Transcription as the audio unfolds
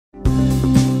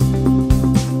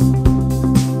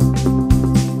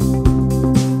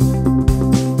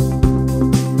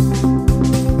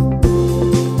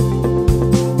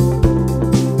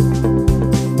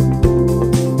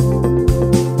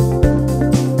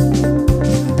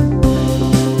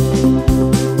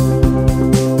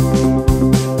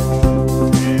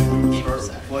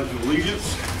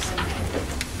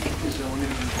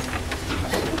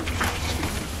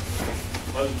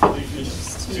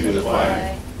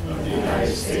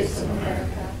United States of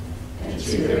America and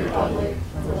to the republic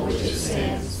for which it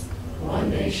stands, one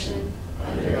nation,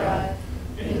 under God,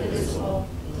 indivisible,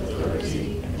 with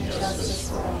liberty and justice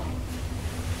for all.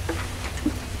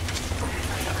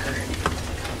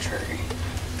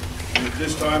 And at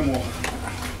this time, we'll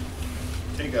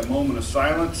take a moment of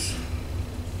silence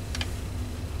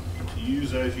to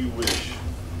use as you wish.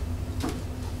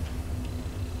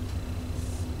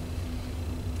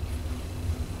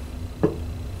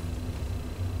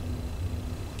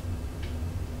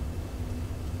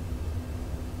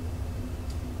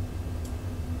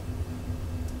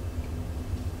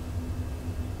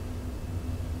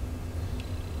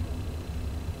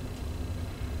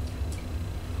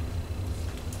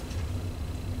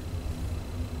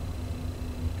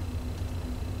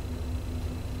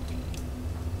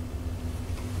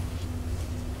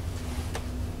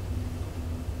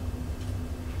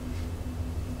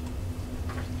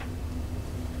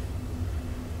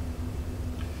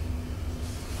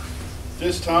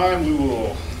 This time we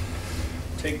will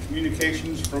take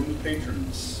communications from the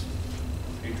patrons.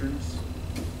 Patrons?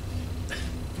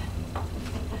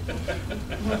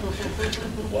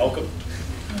 Welcome.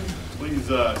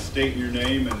 Please state your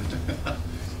name and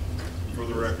for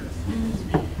the record.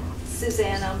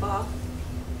 Suzanne Umbaugh.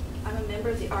 I'm a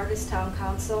member of the Argos Town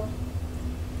Council.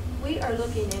 We are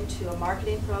looking into a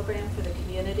marketing program for the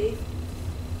community.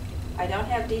 I don't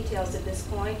have details at this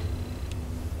point,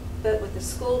 but with the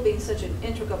school being such an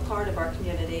integral part of our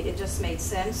community, it just made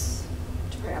sense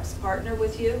to perhaps partner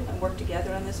with you and work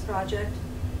together on this project.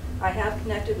 I have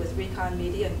connected with Recon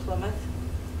Media in Plymouth.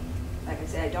 Like I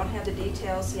say, I don't have the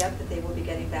details yet, but they will be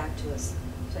getting back to us.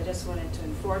 So I just wanted to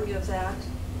inform you of that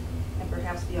and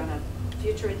perhaps be on a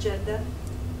future agenda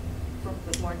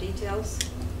with more details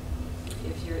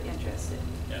if you're interested.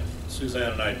 Yeah,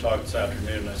 Suzanne and I talked this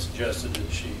afternoon, and I suggested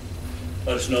that she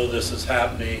let us know this is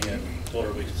happening, and told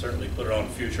her we could certainly put it on a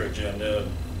future agenda.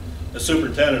 And as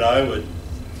superintendent, I would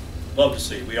love to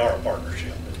see, we are a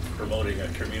partnership in promoting a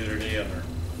community, and our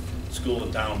school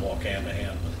and town walk hand in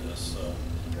hand with this. So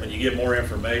when you get more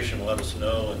information, let us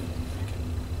know, and we can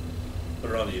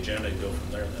put it on the agenda and go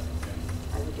from there then. Okay?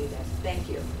 I will do that. Thank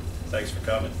you. Thanks for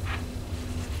coming.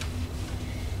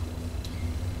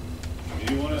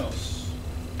 Anyone else?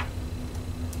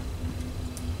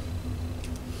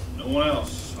 No one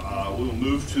else. We will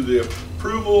move to the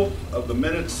approval of the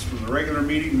minutes from the regular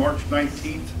meeting, March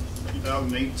 19th,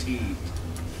 2018.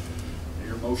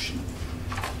 Your motion.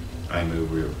 I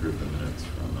move we approve the minutes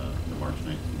from the March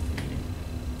 19th meeting.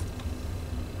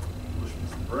 Motion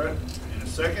from Brett. In a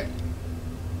second.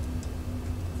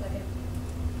 Second.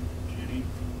 Jenny,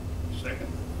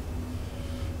 second.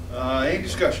 Any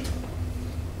discussion?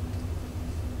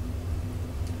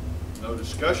 No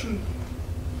discussion.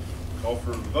 Call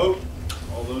for the vote.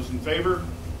 All those in favor?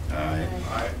 Aye.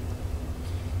 Aye.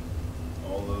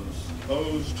 All those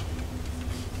opposed?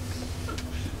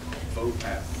 Vote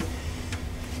passed.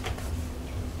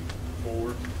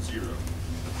 4-0.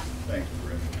 Thanks,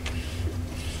 Brett.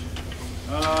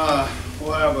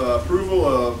 We'll have approval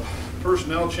of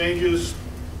personnel changes.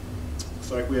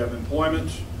 Looks like we have employment,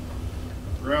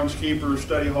 groundskeeper,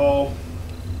 study hall,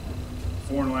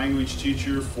 foreign language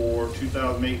teacher for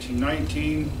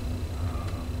 2018-19,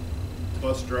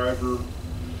 bus driver,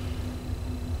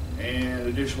 and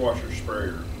a dishwasher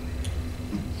sprayer.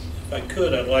 If I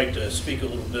could, I'd like to speak a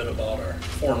little bit about our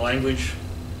foreign language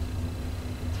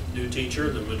new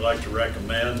teacher that we'd like to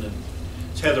recommend. And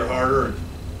it's Heather Harder, and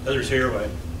Heather's here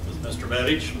with Mr.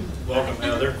 Medich. Welcome,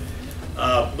 Heather.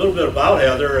 A little bit about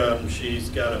Heather. She's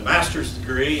got a master's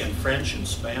degree in French and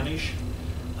Spanish,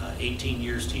 18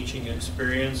 years teaching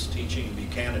experience, teaching in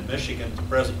Buchanan, Michigan at the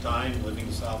present time, living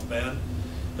in South Bend.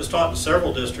 Has taught in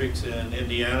several districts in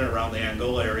Indiana around the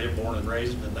Angola area, born and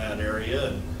raised in that area,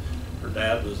 and her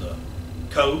dad was a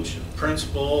coach and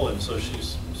principal, and so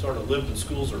she's sort of lived in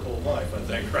schools her whole life, I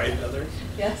think, right, Heather?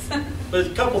 Yes. But a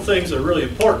couple things that are really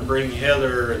important bringing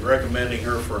Heather and recommending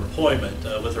her for employment.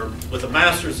 With a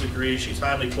master's degree, she's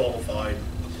highly qualified.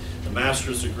 The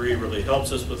master's degree really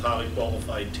helps us with highly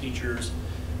qualified teachers.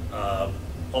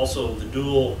 Also, the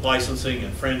dual licensing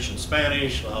in French and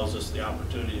Spanish allows us the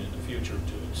opportunity in the future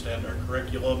to extend our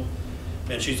curriculum.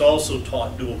 And she's also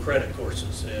taught dual credit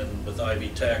courses with Ivy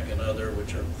Tech and other,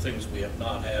 which are things we have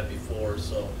not had before.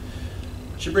 So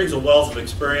she brings a wealth of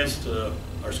experience to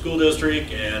our school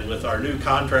district, and with our new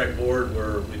contract board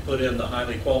where we put in the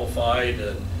highly qualified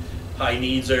and high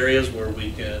needs areas where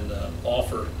we can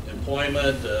offer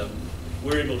employment,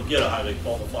 we're able to get a highly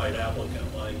qualified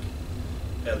applicant like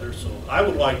Heather. So I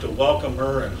would like to welcome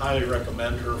her and highly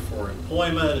recommend her for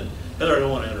employment. And Heather, I don't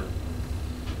want to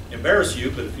embarrass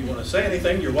you, but if you want to say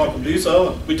anything, you're welcome to do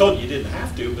so. We told you you didn't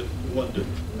have to, but we wanted to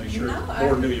make sure No, the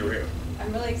board knew you were here.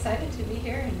 I'm really excited to be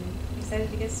here and excited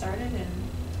to get started, and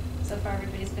so far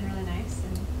everybody's been really nice.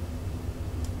 And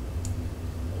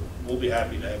We'll be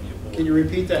happy to have you aboard. Can you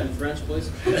repeat that in French, please?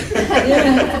 Oui,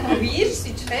 je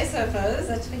suis très heureuse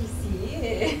d'être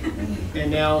ici.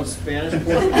 And now in Spanish.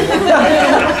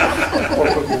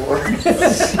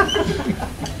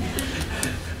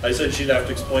 I said she'd have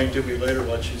to explain to me later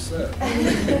what she said.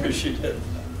 She did.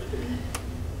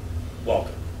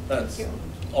 Welcome. That's Thank you.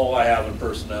 all I have in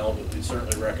personnel, but we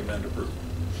certainly recommend approval.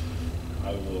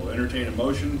 I will entertain a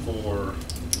motion for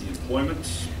the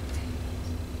employments.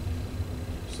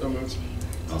 So moved.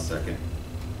 I'll second.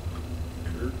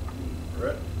 Kurt,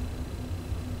 Brett.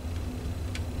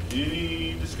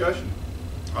 Any discussion?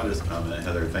 I'll just comment,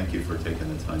 Heather, thank you for taking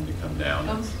the time to come down.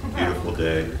 It's a beautiful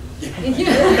day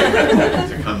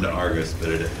to come to Argos, but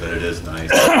it is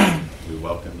nice. We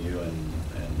welcome you,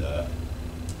 and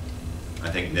I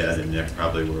think Ned and Nick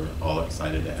probably were all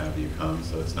excited to have you come,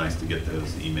 so it's nice to get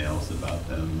those emails about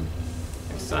them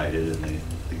excited, and they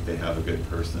think they have a good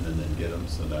person and then get them,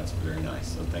 so that's very nice,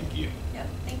 so thank you. Yep,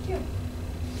 thank you.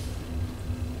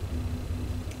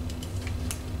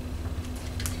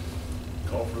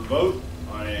 Call for the vote,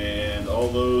 and all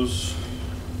those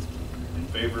in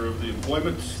favor of the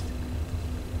employments?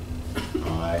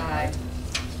 Aye.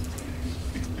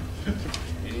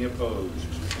 Any opposed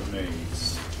or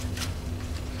nays?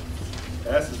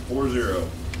 Passes 4-0.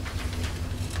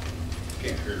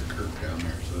 Can't hear Kurt down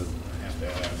there, so I have to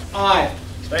ask. Aye.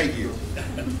 Thank you.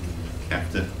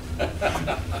 Captain.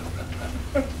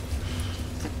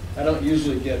 I don't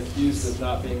usually get accused of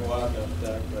not being loud enough,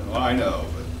 Doug. Well, I know,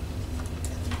 but.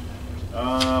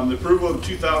 The approval of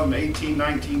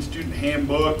 2018-19 student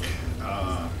handbook.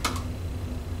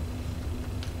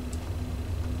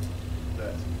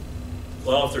 That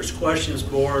Well, if there's questions,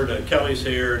 board, Kelly's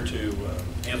here to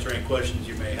answer any questions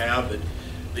you may have, but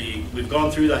we've gone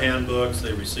through the handbooks,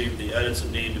 they received the edits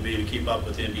that need to be to keep up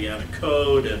with Indiana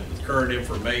code and with current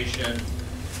information,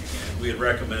 and we would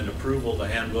recommend approval of the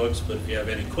handbooks, but if you have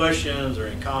any questions or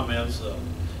any comments,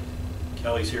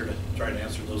 Kelly's here to try to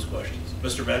answer those questions.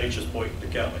 Mr. Medich is pointing to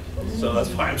Kelly, so that's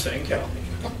why I'm saying Kelly.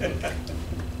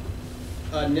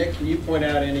 Nick, can you point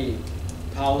out any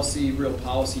real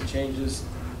policy changes,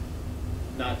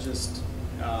 not just,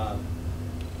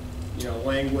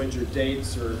 language or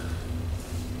dates or?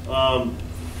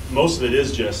 Most of it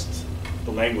is just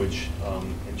the language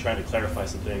and trying to clarify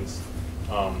some things.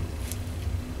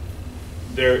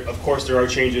 Of course, there are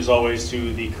changes always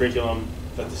to the curriculum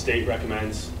that the state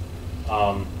recommends.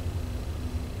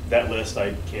 That list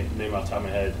I can't name off the top of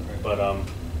my head, but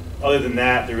other than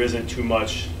that, there isn't too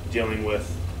much dealing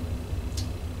with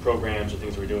programs or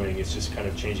things we're doing. It's just kind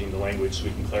of changing the language so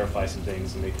we can clarify some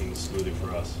things and make things smoother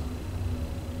for us.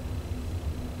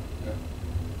 Right,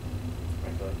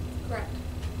 Kelly? Correct.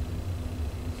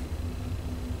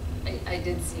 I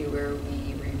did see where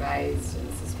we revised, and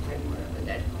this is probably more of a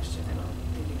dead question, I don't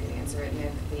think you could answer it,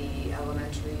 Nick, the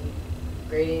elementary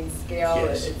grading scale.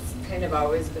 Yes. It's kind of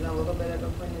always been a little bit of a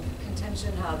point of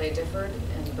contention how they differed,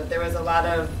 but there was a lot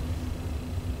of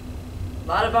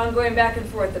ongoing back and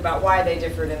forth about why they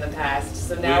differed in the past,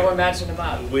 so now we're matching them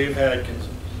up. We've had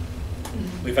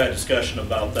discussion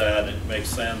about that, and it makes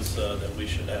sense that we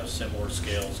should have similar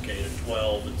scales K to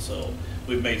 12, and so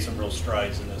we've made some real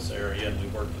strides in this area, and we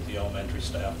worked with the elementary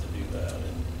staff to do that,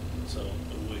 and so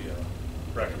we are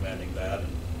recommending that,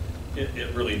 and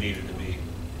it really needed to be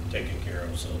taken care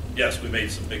of. So yes, we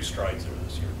made some big strides over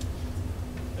this year.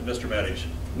 And Mr. Medich.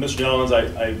 Mr. Nellens,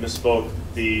 I misspoke.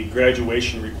 The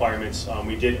graduation requirements,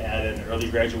 we did add an early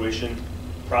graduation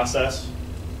process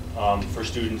for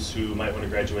students who might want to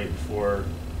graduate before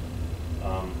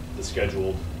the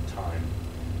scheduled time.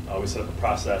 We set up a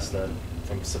process that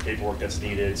from some paperwork that's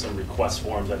needed, some request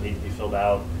forms that need to be filled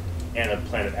out, and a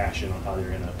plan of action on how they're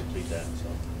going to complete that. So,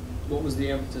 What was the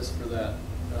impetus for that?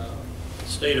 The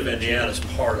state of Indiana is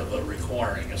part of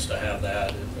requiring us to have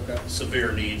that. Okay.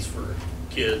 Severe needs for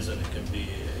kids, and it can be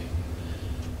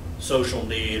a social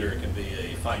need, or it can be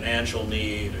a financial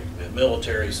need, or it can be a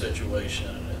military situation,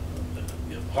 and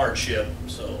hardship.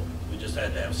 So we just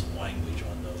had to have some language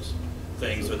on those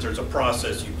things. But there's a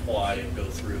process you apply and go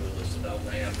through and listed out in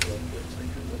the handbook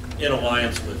in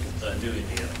alliance with New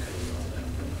Indiana Code on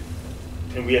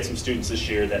that. and we had some students this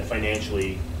year that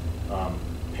financially,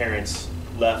 parents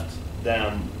left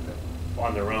them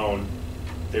on their own.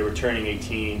 They were turning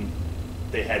 18.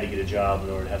 They had to get a job in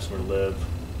order to have somewhere to live.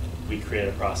 We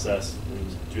created a process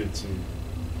and did some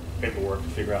paperwork to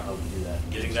figure out how to do that.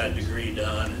 Getting that degree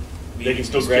done. They can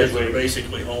still These kids are graduate.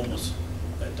 basically homeless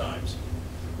at times.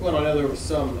 Well, I know there was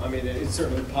some, I mean, it's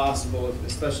certainly possible,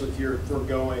 especially if you're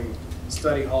foregoing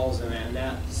study halls and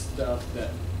that stuff,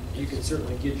 that you can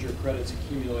certainly get your credits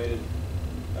accumulated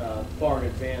far in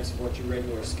advance of what your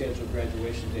regular scheduled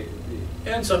graduation date would be.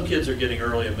 And some kids are getting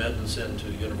early admittance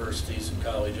into universities and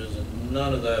colleges, and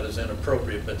none of that is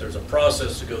inappropriate, but there's a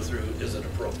process to go through. Is it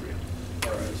appropriate?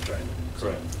 Or is it trying to-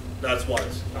 Correct. That's what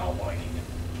it's outlining,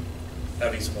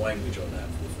 having some language on that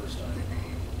for the first time.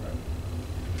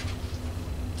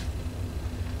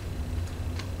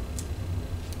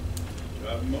 Do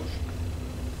I have a motion?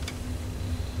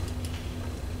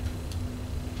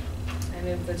 I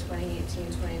move the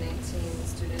 2018-2019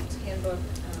 student handbook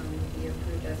be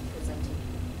approved as presented.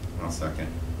 I'll second.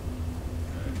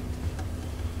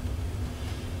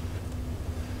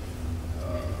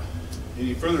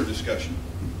 Any further discussion?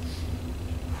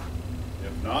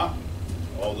 If not,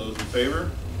 all those in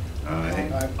favor? Aye.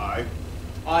 Aye.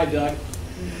 Aye, Doug.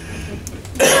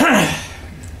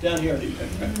 Down here.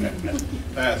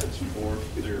 Passes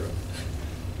 4-0.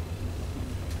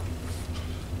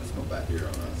 Let's go back here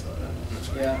on that side.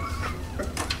 Yeah.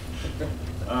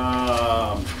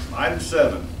 Item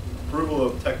 7, approval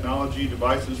of technology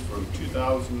devices for the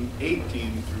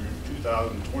 2018 through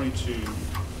 2022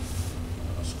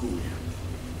 school year.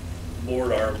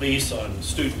 Board, our lease on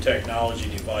student technology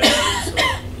devices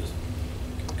is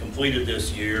completed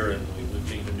this year, and we would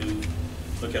need a new,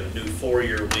 look at a new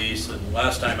 4-year lease. And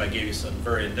last time I gave you some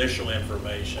very initial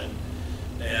information,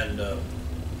 and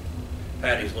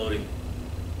Patty's loading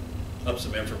up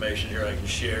some information here I can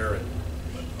share, and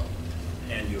I'll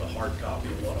hand you a hard copy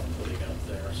of what I'm putting up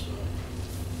there. So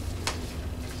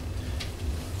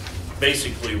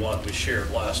basically what we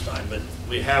shared last time, but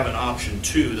we have an option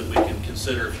 2 that we can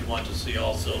consider if you want to see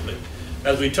also. But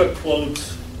as we took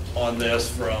quotes on this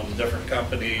from different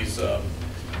companies,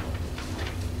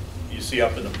 you see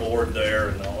up in the board there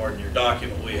and or in your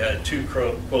document, we had 2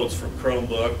 quotes from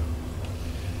Chromebook,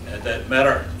 and that met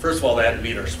our, first of all, they had to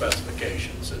meet our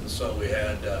specifications. And so we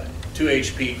had 2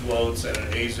 HP quotes and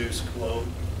an Asus quote,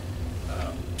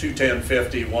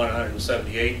 $210.50,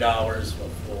 $178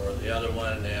 for the other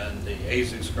one, and the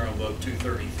Asus Chromebook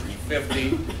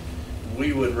 $233.50.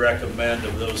 We would recommend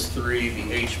of those 3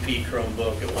 the HP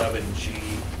Chromebook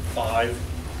 11G5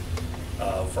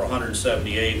 for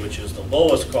 $178, which is the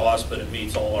lowest cost, but it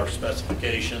meets all our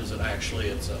specifications, and actually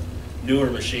it's a newer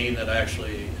machine that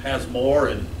actually has more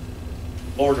and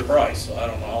lowered the price. So I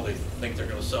don't know how they think they're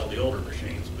going to sell the older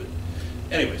machines, but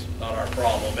anyways, not our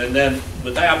problem. And then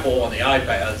with Apple on the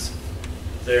iPads,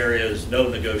 there is no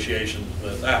negotiation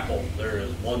with Apple. There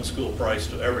is one school price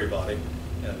to everybody,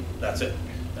 and that's it.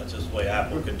 That's just the way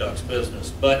Apple conducts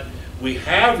business. But we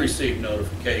have received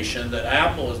notification that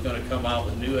Apple is going to come out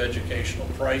with new educational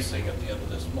pricing at the end of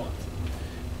this month.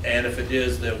 And if it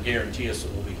is, they'll guarantee us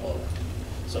it will be lower.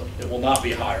 So it will not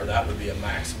be higher. That would be a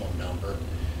maximum number.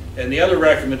 And the other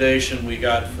recommendation we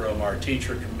got from our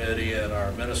teacher committee and our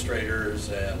administrators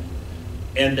and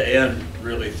end-to-end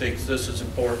really thinks this is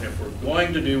important. If we're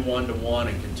going to do one-to-one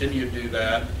and continue to do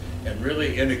that and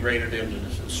really integrate it into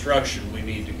this instruction, we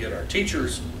need to get our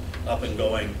teachers up and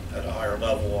going at a higher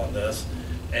level on this.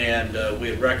 And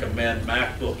we recommend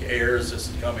MacBook Airs. This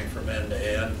is coming from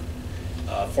end-to-end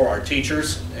for our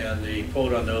teachers, and the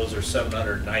quote on those are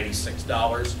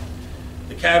 $796.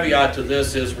 The caveat to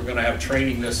this is we're going to have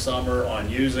training this summer on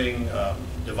using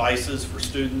devices for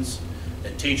students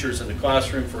and teachers in the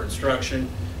classroom for instruction.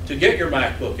 To get your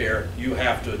MacBook Air, you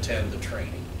have to attend the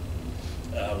training.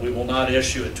 We will not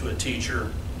issue it to a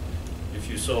teacher if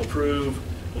you so approve.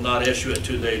 We'll not issue it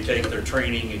till they take their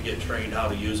training and get trained how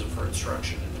to use it for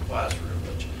instruction in the classroom,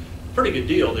 which is a pretty good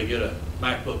deal. They get a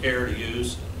MacBook Air to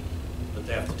use, but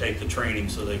they have to take the training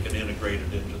so they can integrate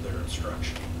it into their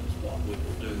instruction, is what we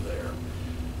will do there.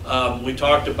 We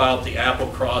talked about the Apple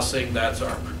crossing. That's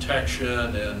our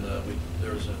protection, and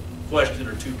there was a question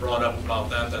or 2 brought up about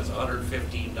that. That's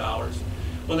 $115.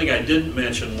 One thing I didn't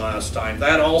mention last time,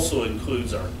 that also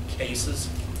includes our cases.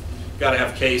 Got to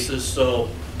have cases. So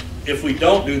if we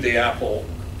don't do the Apple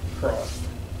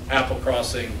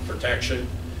crossing protection,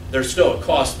 there's still a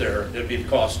cost there. It'd be the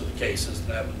cost of the cases, and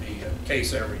that would be a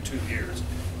case every 2 years.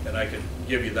 And I could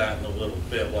give you that in a little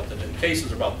bit. What the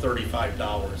cases are about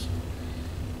 $35.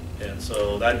 And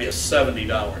so that'd be a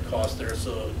 $70 cost there.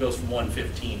 So it goes from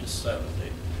 $115 to $70.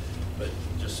 But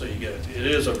just so you get it, it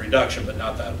is a reduction, but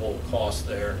not that whole cost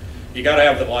there. You got to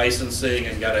have the licensing,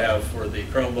 and got to have for the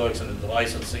Chromebooks and the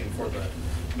licensing for the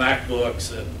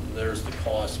MacBooks, and there's the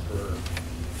cost per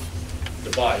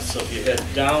device. So if you head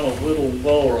down a little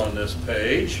lower on this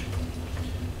page,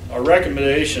 our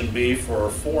recommendation be for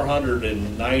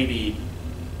 490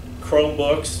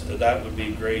 Chromebooks, that would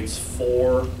be grades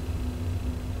 4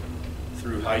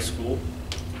 through high school.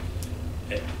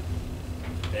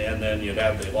 And then you'd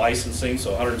have the licensing,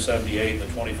 so $178, the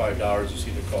 $25 you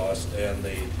see the cost, and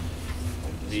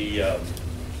the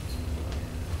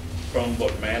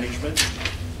Chromebook management.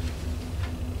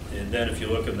 And then if you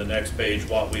look at the next page,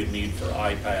 what we need for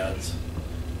iPads,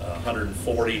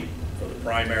 $140 for the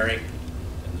primary,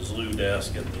 and the Zlu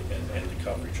desk, and the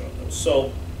coverage on those.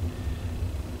 So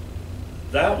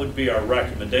that would be our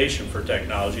recommendation for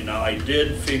technology. Now, I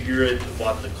did figure it,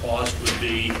 what the cost would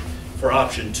be for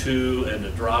option 2 and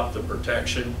to drop the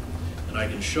protection. And I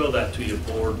can show that to you,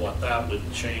 board, what that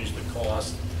would change the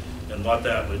cost and what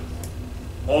that would,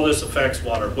 all this affects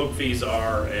what our book fees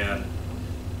are and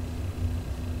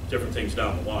different things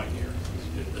down the line here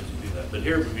as you do that. But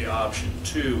here would be option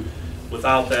 2.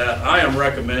 Without that, I am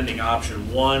recommending option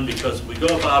 1 because if we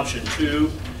go with option 2,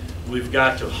 we've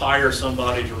got to hire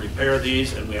somebody to repair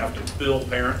these and we have to bill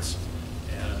parents.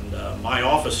 And my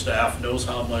office staff knows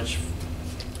how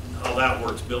that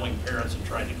works, billing parents and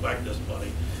trying to collect this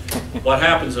money. What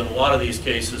happens in a lot of these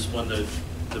cases when the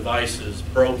device is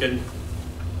broken,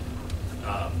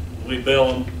 we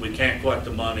bill them, we can't collect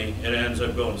the money, it ends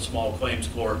up going to small claims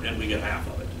court and we get half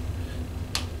of it,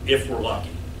 if we're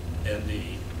lucky. And the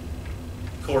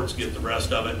courts get the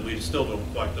rest of it and we still don't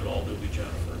collect it all, do we,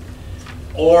 Jennifer?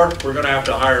 Or we're gonna have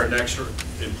to hire an extra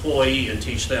employee and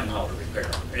teach them how to repair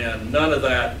them. And none of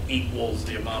that equals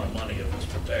the amount of money of this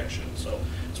protection. So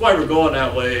that's why we're going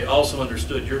that way. Also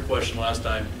understood your question last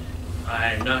time.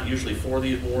 I'm not usually for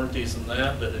these warranties and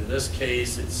that, but in this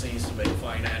case, it seems to make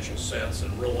financial sense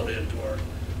and roll it into our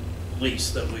lease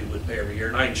that we would pay every year.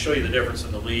 And I can show you the difference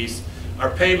in the lease.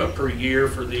 Our payment per year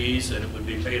for these, and it would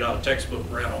be paid out of textbook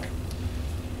rental,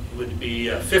 would be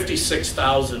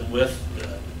 $56,000 with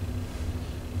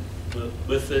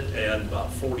it, and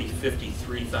about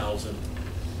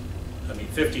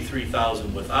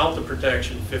 $53,000 without the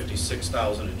protection,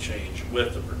 $56,000 and change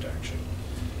with the protection.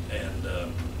 And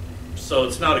so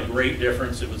it's not a great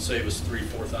difference. It would save us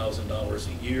 $3,000 to $4,000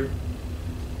 a year,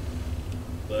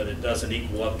 but it doesn't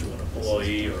equal up to an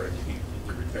employee or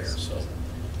the repair. So,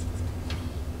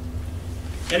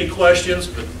 any questions?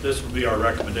 But this would be our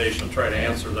recommendation. I'll try to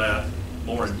answer that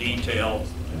more in detail.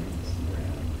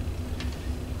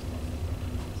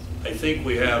 I think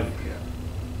we have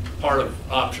part of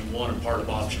option 1 and part of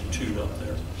option 2 up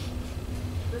there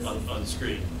on the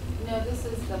screen. No, this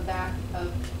is the back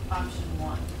of option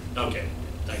 1. Okay,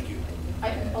 thank you.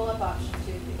 I can pull up option 2 if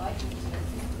you'd like me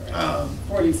to.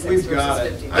 46 We've got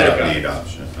versus it. 50. I don't need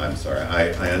option, I'm sorry,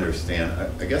 I understand.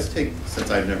 I guess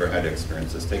since I've never had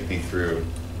experiences, take me through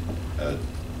a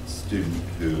student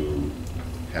who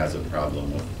has a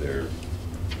problem with their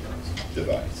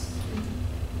device.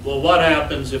 Well, what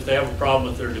happens if they have a problem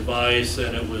with their device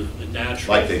and it was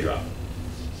natural? Like they drop it.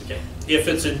 Okay. If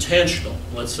it's intentional,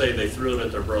 let's say they threw it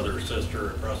at their brother or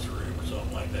sister across the room or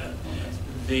something like that,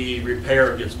 the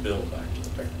repair gets billed back to the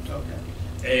parent. Okay.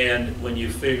 And when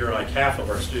you figure like half of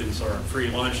our students are on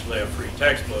free lunch, they have free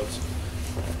textbooks,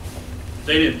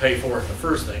 they didn't pay for it in the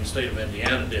first thing, State of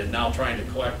Indiana did, now trying to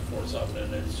collect for something,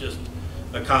 and it's just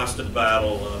a constant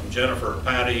battle. Jennifer,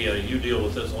 Patty, you deal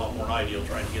with this a lot more than I deal,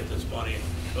 trying to get this money and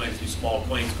going through small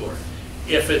claims court.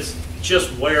 If it's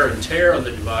just wear and tear on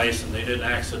the device and they didn't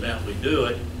accidentally do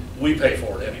it, we pay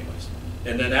for it anyways.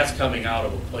 And then that's coming out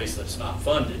of a place that's not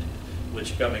funded,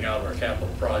 which is coming out of our capital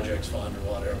projects fund or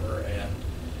whatever. And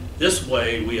this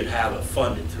way we'd have it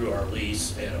funded through our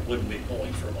lease and it wouldn't be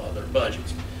pulling from other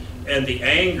budgets. And the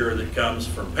anger that comes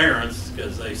from parents,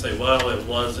 because they say, well, it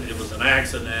was an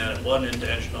accident, it wasn't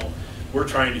intentional. We're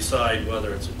trying to decide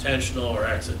whether it's intentional or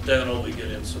accidental. We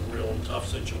get in some real tough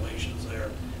situations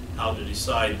there, how to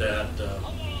decide that.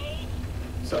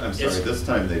 So I'm sorry, this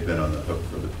time they've been on the hook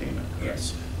for the payment, correct?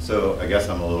 Yes. So I guess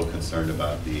I'm a little concerned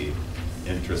about the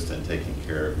interest in taking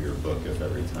care of your book if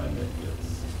every time it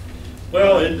gets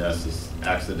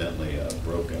accidentally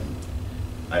broken.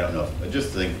 I don't know, I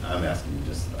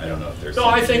don't know if there's. No,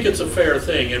 I think it's a fair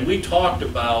thing, and we talked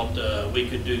about we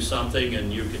could do something,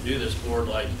 and you could do this board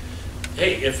like,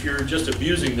 hey, if you're just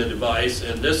abusing the device,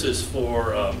 and this is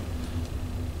for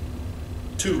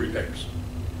 2 repairs,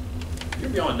 you're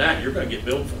beyond that, you're going to get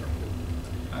billed for it.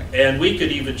 And we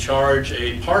could even charge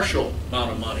a partial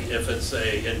amount of money if it's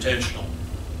a intentional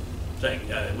thing.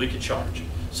 We could charge.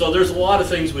 So there's a lot of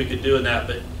things we could do in that,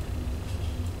 but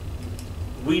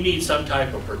we need some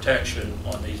type of protection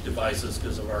on these devices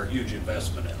because of our huge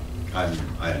investment in them.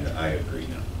 I agree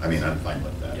now. I mean, I'm fine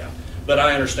with that. Yeah, but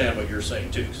I understand what you're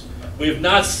saying too. We've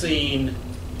not seen.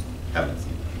 Haven't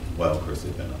seen that. Well, of course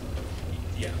they've been on the hook.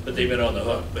 Yeah, but they've been on the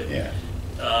hook. But yeah.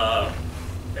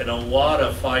 And a lot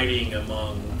of fighting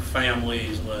among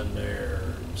families when they're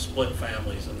split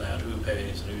families and that, who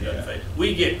pays and who doesn't pay.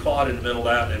 We get caught in the middle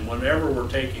of that, and whenever we're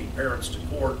taking parents to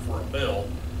court for a bill,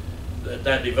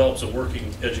 that develops a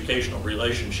working educational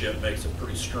relationship, makes it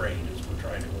pretty strained as we're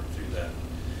trying to work through that.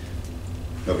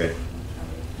 Okay.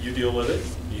 You deal with it,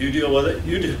 you deal with it,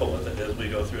 you deal with it as we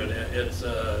go through it. It's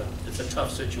a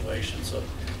tough situation. So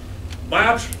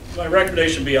my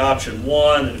recommendation would be option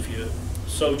one, and if you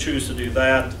so choose to do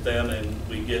that, then and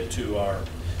we get to our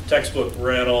textbook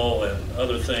rental and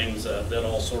other things, that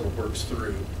all sort of works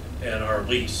through, and our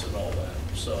lease and all that.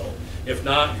 So if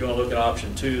not, you're going to look at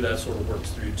option two, that sort of works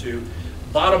through too.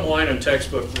 Bottom line on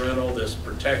textbook rental, this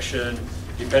protection,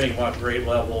 depending on what grade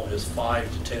level, is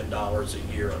 $5 to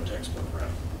 $10 a year on textbook rental.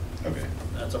 Okay.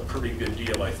 That's a pretty good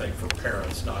deal, I think, for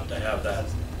parents not to have that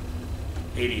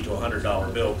 $80 to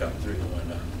 $100 bill come through the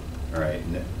window. All right.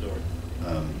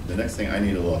 The next thing, I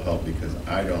need a little help because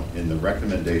I don't, in the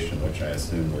recommendation, which I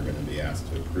assume we're going to be asked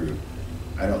to approve,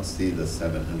 I don't see the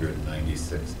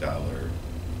 $796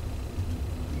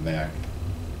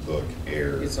 MacBook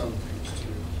Air. It's on page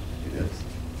 2. It is?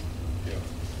 Yeah.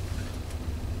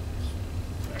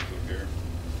 MacBook Air,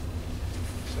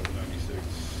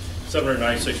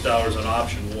 $796. $796 on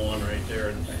option one right there.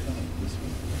 And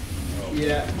Oh.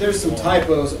 Yeah, there's some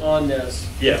typos on this.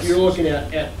 Yes. If you're looking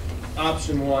at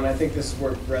option one, I think this is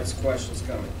where Brett's question's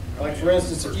coming. Like for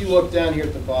instance, if you look down here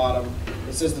at the bottom,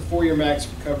 it says the 4-year max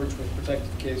coverage with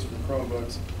protective case for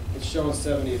Chromebooks. It's showing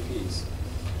 70 apiece.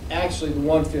 Actually, the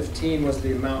 115 was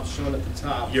the amount shown at the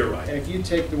top. You're right. And if you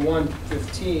take the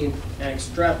 115 and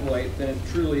extrapolate, then it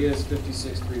truly is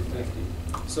 56,350.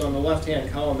 So on the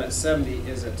left-hand column, that 70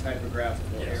 is a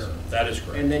typographical yes, error. that is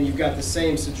correct. And then you've got the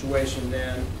same situation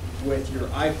then with your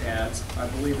iPads, I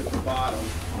believe at the bottom,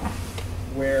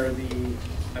 where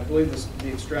I believe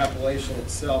the extrapolation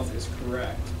itself is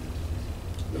correct.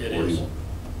 The It is.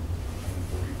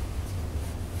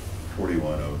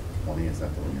 41020, is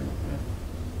that the one you're looking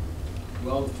at?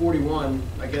 Well, the 41,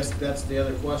 I guess that's the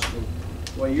other question.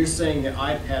 Well, you're saying the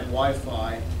iPad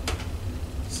Wi-Fi,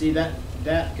 see that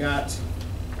got,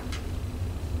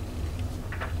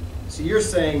 so you're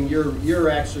saying you're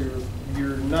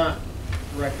not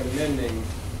recommending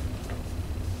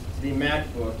the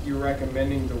MacBook, you're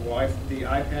recommending the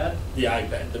iPad? The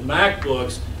iPad. The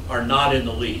MacBooks are not in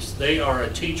the lease. They are a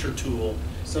teacher tool.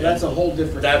 So that's a whole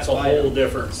different That's a item. whole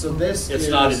different. So this It's is,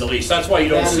 not in the lease. That's why you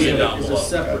don't that see is it down is below. a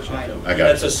separate Gotcha. item. I got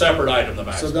That's you. a separate item, the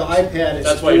MacBook. So the iPad is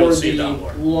That's why you don't for see it the down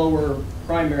below. lower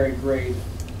primary grade.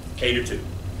 K to 2.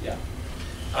 Yeah.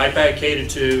 iPad K to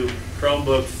 2,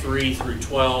 Chromebook 3 through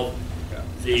 12. Okay.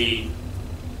 The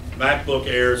MacBook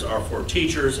Airs are for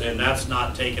teachers, and that's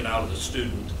not taken out of the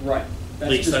student Right.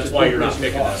 lease. just That's a why you're not corporation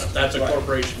picking that cost. up. That's a Right.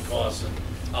 corporation cost, and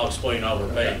I'll explain how we're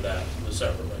paying Okay. that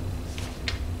separately.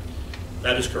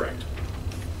 That is correct.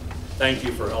 Thank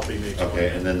you for helping me explain. Okay,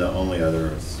 that. and then the only other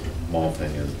small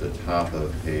thing is the top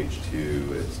of page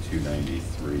 2, it's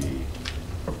 293.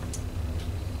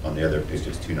 On the other page,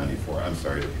 it's 294. I'm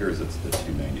sorry, it appears it's the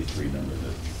 293 number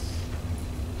that's,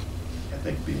 I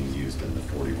think, being used in the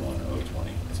 41020.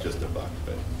 It's just $1,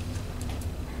 but.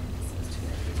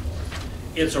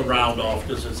 It's a round off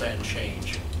because it's and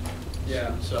change.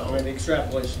 Yeah. So- I mean, the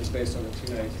extrapolation is based on the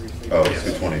 293 figure. Oh, Yes.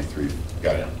 223,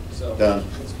 got it. So Done.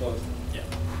 it's close. Yeah.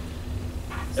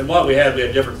 And what we had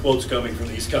different quotes coming from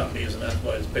these companies, and that's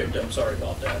why it's picked up. Sorry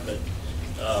about that. But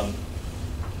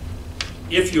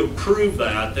if you approve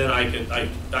that, then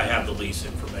I have the lease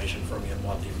information from you and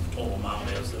what the total amount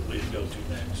is that we'd go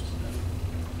to next.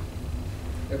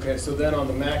 Okay, so then on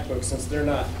the MacBook, since they're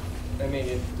not, I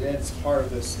mean, it's part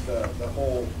of this, the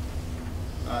whole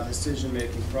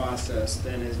decision-making process,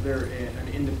 then is there an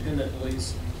independent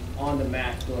lease on the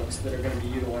MacBooks that are going to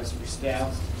be utilized for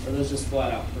staff, or those just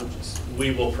flat-out purchase?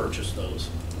 We will purchase those.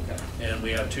 Okay. And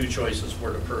we have two choices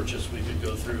where to purchase. We could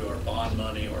go through our bond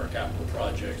money or our capital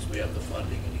projects. We have the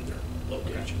funding in either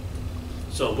location.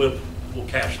 So we'll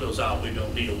cash those out. We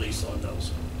don't need a lease on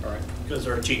those All right. because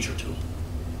they're a teacher tool.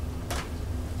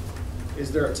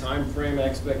 Is there a time frame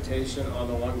expectation on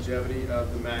the longevity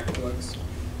of the MacBooks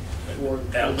for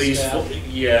At the least, staff?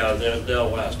 yeah, they'll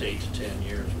last 8 to 10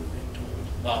 years, we're being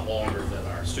told. A lot longer than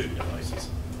our student devices.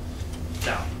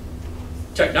 Now,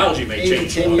 technology may 8 to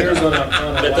change. 10 years on a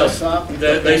But they'll- laptop?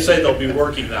 They say they'll be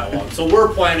working that long. So we're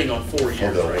planning on 4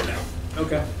 years they'll right work. now.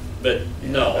 Okay. But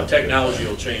no, technology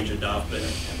will change enough, but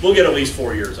we'll get at least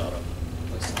 4 years out of it.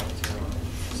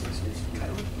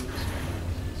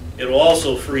 It will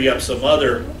also free up some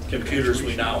other computers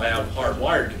we now have,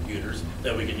 hardwired computers,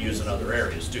 that we can use in other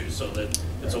areas too, so that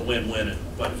it's a win-win in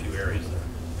quite a few areas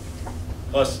there.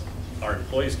 Plus, our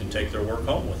employees can take their work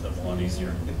home with them a lot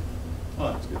easier.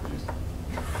 Well, that's good news.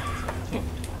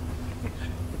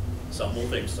 Some will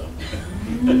think so.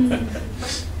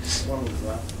 One was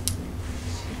left.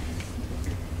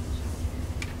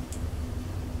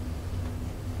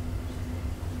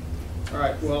 All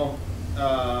right, well,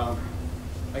 I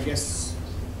guess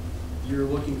you're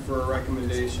looking for a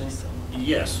recommendation.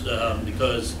 Yes,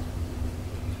 because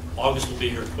August will be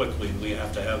here quickly, and we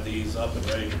have to have these up and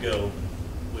ready to go.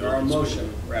 Or a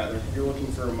motion, rather. You're looking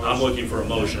for a motion. I'm looking for a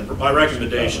motion. My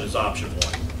recommendation is option 1.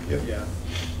 Yep. Yeah.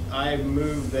 I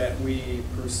move that we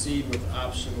proceed with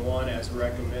option 1 as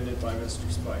recommended by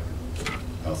Mr. Spiker.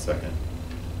 I'll second.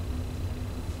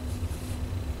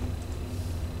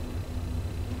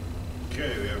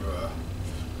 Okay, we have a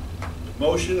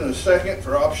motion and a second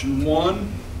for option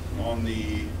 1 on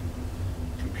the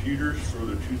computers for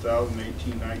the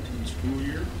 2018-19 school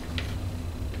year.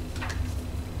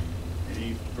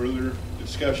 Any further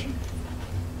discussion?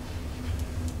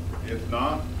 If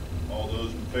not, all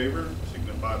those in favor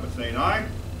signify by saying aye.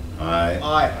 Aye.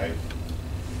 Aye.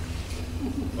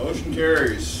 Motion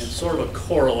carries. And sort of a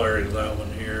corollary to that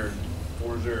one here,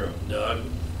 4-0. Doug.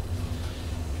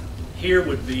 Here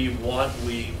would be what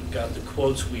we got, the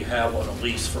quotes we have on a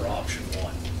lease for option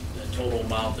 1, the total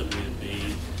amount that we would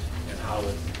be and how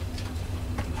it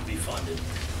would be funded.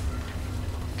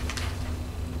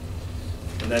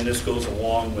 And then this goes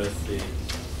along with the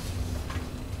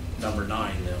number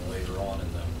 9 then later on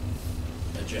in the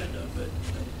agenda. But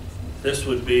this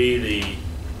would be the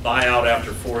buyout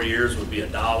after 4 years would be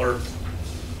 $1.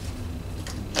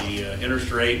 The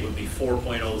interest rate would be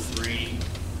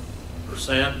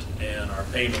 4.03%, and our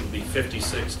payment would be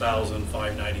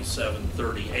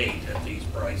 $56,597.38 at these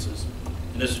prices.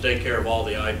 And this would take care of all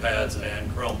the iPads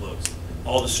and Chromebooks,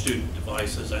 all the student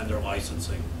devices and their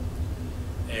licensing.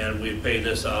 And we'd pay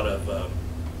this out of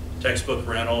textbook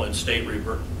rental and state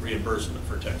reimbursement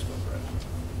for textbook rental.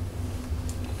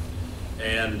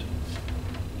 And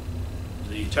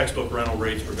the textbook rental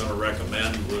rates we're going to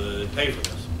recommend would pay for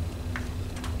this as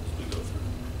we go through.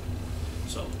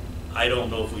 So I don't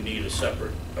know if we need a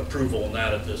separate approval on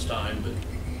that at this time, but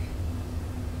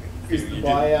Is the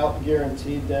buyout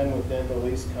guaranteed then within the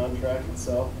lease contract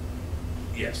itself?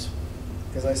 yes.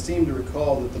 Because I seem to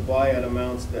recall that the buyout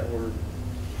amounts that were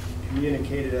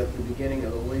communicated at the beginning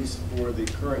of the lease for the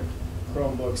current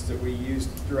Chromebooks that we used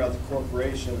throughout the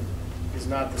corporation is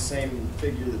not the same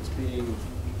figure that's being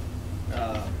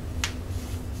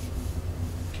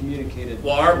communicated.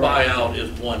 Well, our buyout is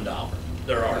 $1.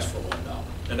 They're ours for $1,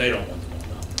 and they don't want the $1.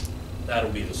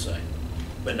 That'll be the same.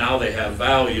 But now they have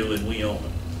value and we own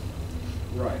them.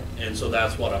 Right. And so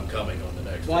that's what I'm coming on the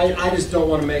next. Well, I just don't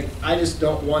want to I just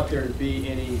don't want there to be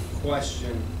any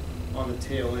question on the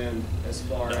tail end as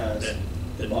far as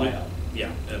the buyout.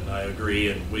 Yeah, and I agree,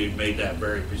 and we've made that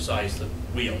very precise that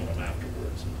we own them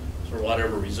afterwards for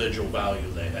whatever residual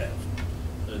value they have.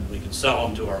 And we can sell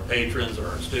them to our patrons or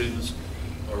our students,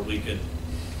 or we can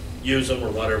use them or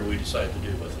whatever we decide to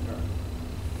do with them.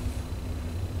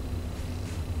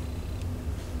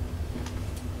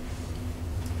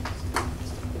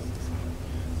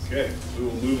 Okay, we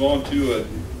will move on to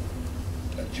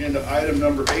agenda item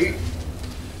number 8,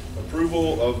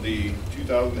 approval of the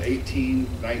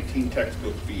 2018-19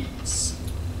 textbook fees.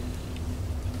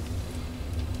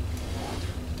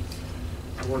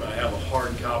 Board, I have a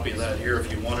hard copy of that here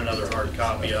if you want another hard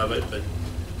copy of it, but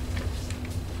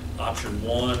option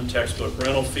 1, textbook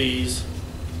rental fees.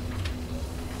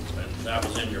 And that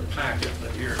was in your packet,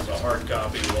 but here's a hard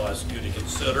copy we'll ask you to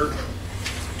consider.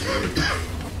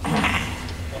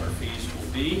 What our fees will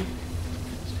be.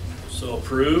 So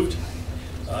approved.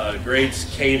 Grades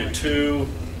K to 2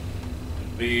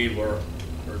 would be for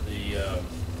the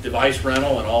device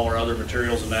rental and all our other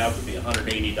materials and that would be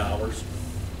 $180.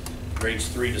 Grades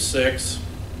 3 to 6,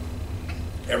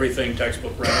 everything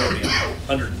textbook rental would be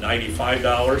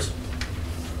 $195.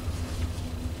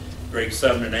 Grades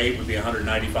 7 and 8 would be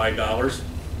 $195.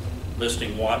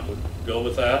 Listing what would go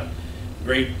with that.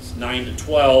 Grades 9 to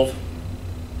 12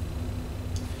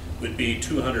 would be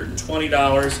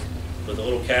 $220. With a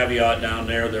little caveat down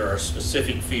there, there are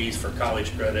specific fees for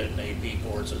college credit and AP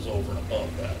courses over and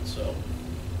above that. So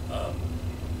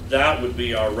that would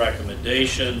be our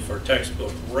recommendation for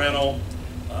textbook rental.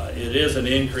 It is an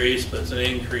increase, but it's an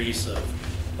increase of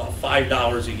about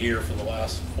 $5 a year for the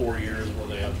last 4 years where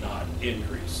they have not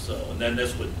increased. So, and then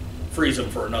this would freeze them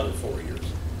for another 4 years.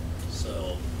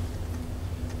 So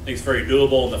I think it's very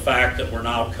doable, and the fact that we're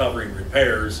now covering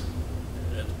repairs,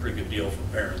 it's a pretty good deal for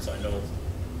parents. I know it's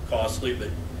costly, but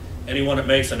anyone that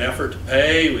makes an effort to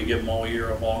pay, we give them all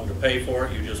year long to pay for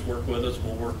it. You just work with us,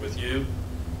 we'll work with you.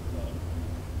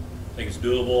 think it's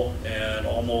doable, and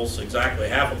almost exactly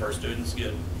half of our students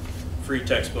get free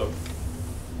textbook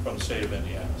from the state of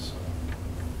Indiana. So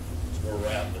that's where we're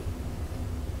at. But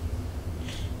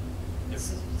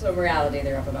So in reality,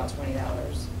 they're up about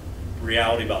 $20.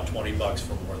 reality, about $20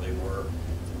 from where they were.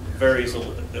 It varies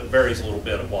a little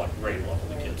bit of what grade level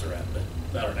the kids are at, but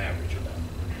about an average of that.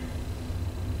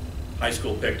 High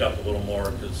school picked up a little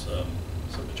more because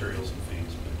some materials and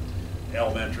fees, but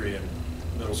elementary and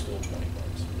middle school, $20.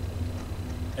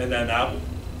 And then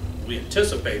we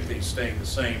anticipate these staying the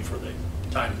same for the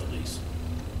time of the lease.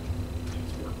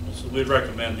 So we'd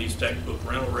recommend these textbook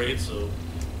rental rates so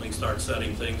we can start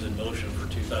setting things in motion for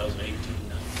 2018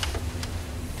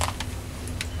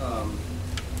 now.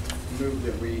 Move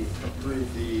that we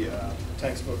approve the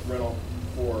textbook rental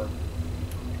for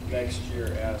next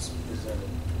year as presented.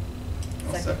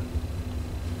 I'll second.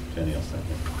 Jenny, I'll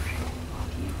second.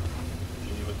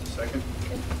 Jenny with the second.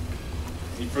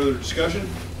 Any further discussion?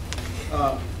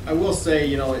 I will say,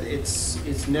 you know,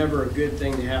 it's never a good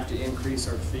thing to have to increase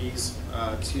our fees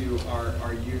to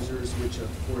our users, which of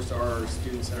course are our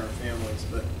students and our families,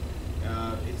 but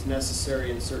it's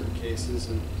necessary in certain cases.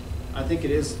 And I think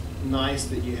it is nice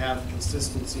that you have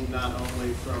consistency not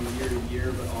only from year to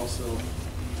year, but also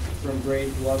from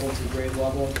grade level to grade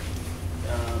level.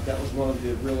 That was one of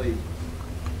the really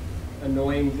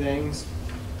annoying things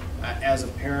as a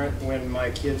parent when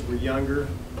my kids were younger,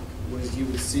 was you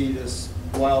would see this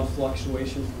wild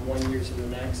fluctuation from one year to the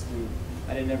next, and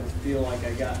I didn't ever feel like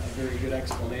I got a very good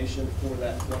explanation for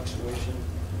that fluctuation.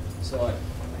 So I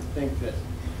think that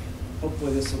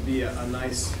hopefully this will be a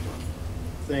nice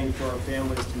thing for our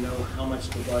families to know how much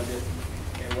to budget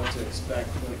and what to expect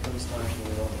when it comes time for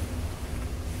enrollment.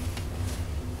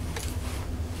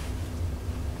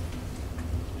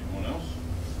 Anyone else?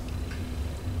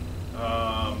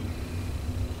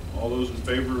 All those in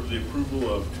favor of the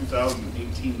approval of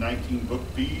 2018-19 book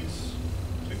fees,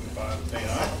 signify by saying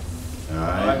aye.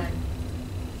 Aye.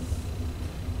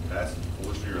 Passes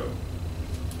 4-0.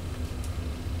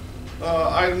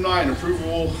 Item 9,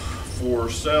 approval for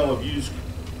sale of used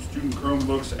student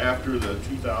Chromebooks after the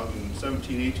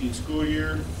 2017-18 school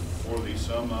year for the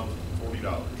sum of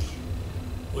 $40.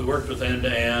 We worked with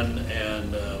end-to-end,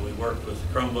 and we worked with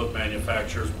Chromebook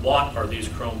manufacturers. What are these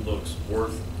Chromebooks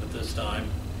worth at this time?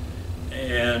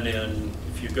 And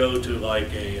if you go to like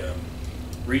a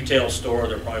retail store,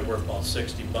 they're probably worth about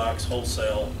 $60.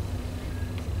 Wholesale,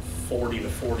 $40 to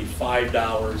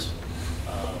 $45.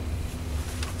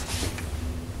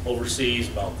 Overseas,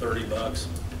 about $30.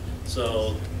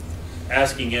 So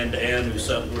asking end-to-end,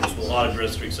 who works with a lot of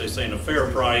districts, they say in a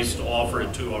fair price to offer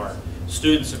it to our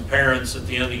students and parents at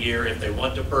the end of the year if they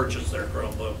want to purchase their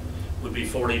Chromebook would be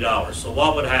 $40. So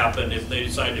what would happen if they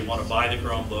decide they want to buy the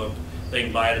Chromebook? They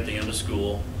can buy it at the end of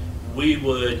school. We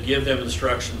would give them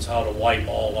instructions how to wipe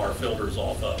all our filters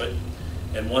off of it.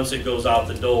 And once it goes out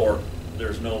the door,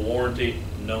 there's no warranty,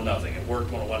 no nothing. It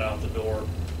worked when it went out the door.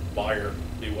 Buyer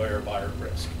beware, buyer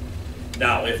risk.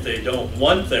 Now, if they don't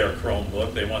want their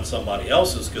Chromebook, they want somebody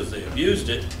else's because they abused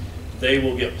it, they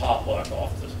will get potluck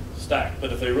off the stack.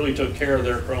 But if they really took care of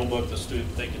their Chromebook, the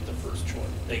student, they get the first choice.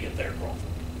 They get their Chromebook.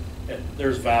 And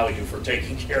there's value for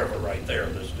taking care of it right there.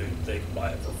 The student, they can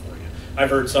buy it for $40. I've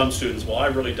heard some students, well,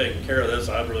 I've really taken care of this.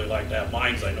 I'd really like to have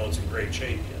mine because I know it's in great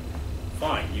shape yet.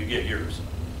 Fine, you get yours.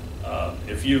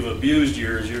 If you've abused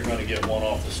yours, you're going to get one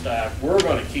off the stack. We're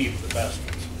going to keep the best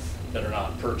ones that are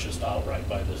not purchased outright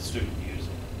by the student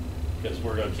using, because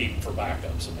we're going to keep them for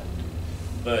backups.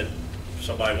 But if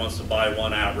somebody wants to buy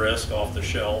one at risk off the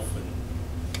shelf, and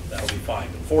that'll be fine.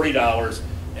 But $40,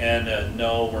 and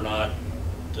no, we're not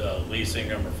leasing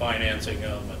them or financing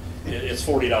them. It's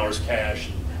 $40 cash,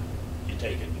 and you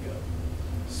take it and go.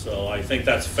 So I think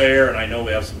that's fair, and I know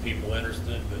we have some people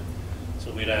interested, but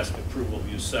so we'd ask approval of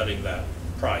you setting that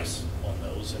price on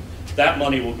those. And that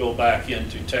money will go back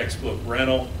into textbook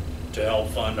rental to help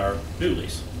fund our new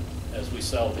lease as we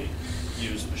sell the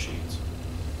used machines.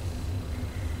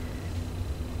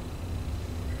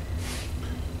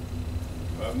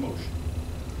 Do I have a motion?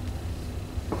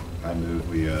 I move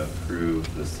we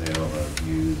approve the sale of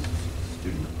used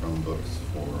student Chromebooks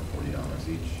for $40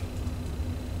 each.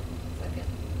 Second.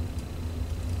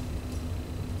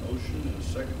 Motion and a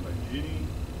second by Jenny.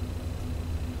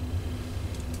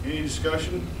 Any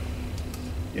discussion?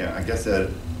 Yeah, I guess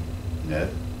Ned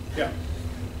Yeah.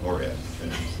 or Ed.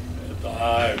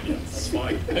 Yeah, that's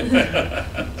fine.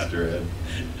 Mr.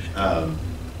 Ed.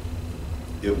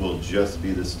 It will just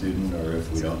be the student, or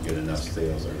if we don't get enough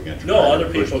sales, are we going to try No, to other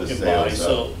push people the can sales buy. up?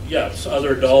 So, yes,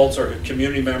 other adults or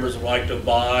community members would like to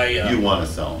buy. You want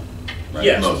to sell them, right?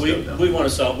 Yes, Most of them. we want to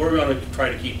sell. We're going to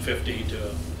try to keep 50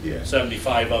 to Yeah.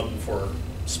 75 of them for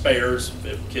spares.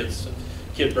 If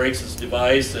kid breaks his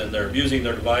device and they're abusing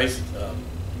their device,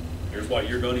 here's what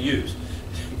you're going to use,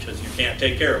 because you can't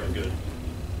take care of it good.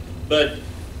 But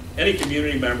any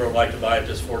community member would like to buy it,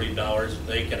 just $40.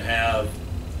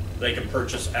 They can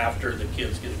purchase after the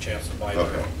kids get a chance to buy their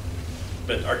Okay. own.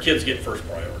 But our kids get first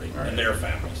priority, All right. and their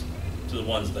families, to the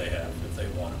ones they have, if they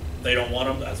want them. If they don't want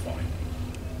them, that's fine.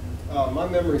 My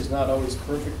memory's not always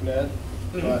perfect, Ned,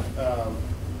 but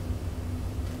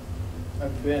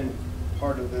I've been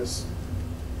part of this,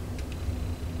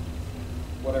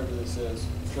 whatever this is,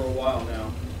 for a while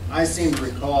now. I seem to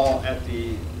recall at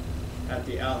the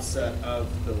outset of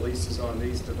the leases on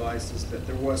these devices that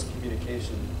there was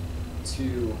communication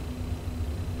to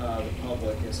the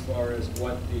public as far as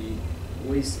what the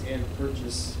lease and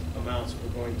purchase amounts were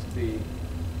going to be.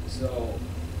 So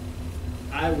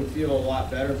I would feel a lot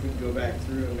better if we could go back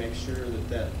through and make sure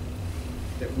that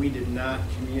we did not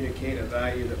communicate a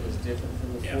value that was different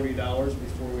from the Yeah. $40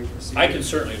 before we received it. I can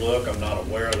certainly look. I'm not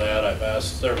aware of that. I've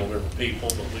asked several different people,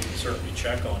 but we can certainly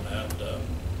check on that.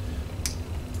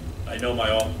 I know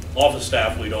my office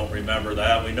staff, we don't remember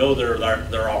that. We know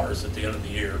they're ours at the end of the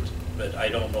year, but I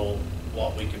don't know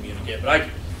what we communicate. But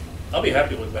I'll be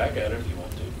happy to look back at it if you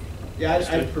want to. Yeah,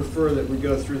 That's I'd good. prefer that we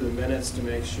go through the minutes to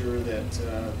make sure that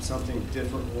something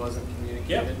different wasn't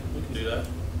Yeah, communicated. we can do that.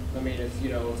 I mean,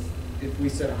 if we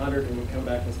said 100 and we come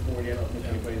back with 40, I don't think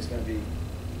Yeah. anybody's going to be.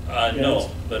 No,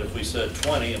 but if we said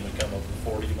 20 and we come up with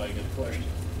 40, you might get a question.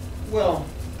 Well,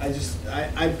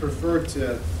 I'd prefer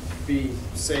to be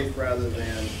safe rather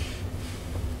than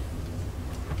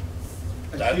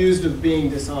That- accused of being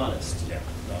dishonest. Yeah,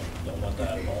 no, don't want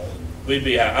that at all.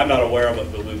 I'm not aware of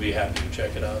it, but we'd be happy to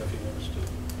check it out if you want us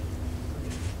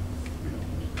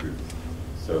to.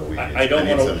 So we I don't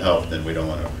need wanna- some help, then we don't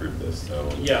want to approve this, so.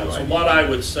 Yeah, do so need- what I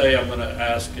would say, I'm gonna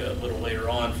ask a little later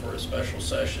on for a special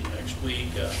session next week.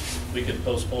 We could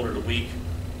postpone it a week.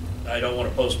 I don't wanna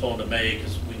postpone to May,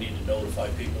 because we need to notify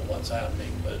people what's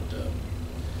happening, but,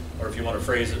 or if you wanna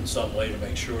phrase it in some way to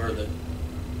make sure that,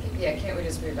 Yeah, can't we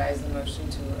just revise the motion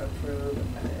to approve,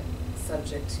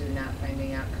 subject to not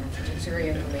finding out contradictory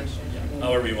information? I mean,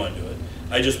 however you wanna do it.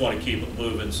 I just wanna keep it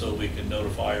moving so we can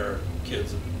notify our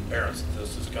kids and parents that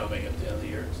this is coming at the end of the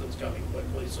year, because it's coming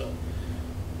quickly, so.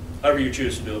 However you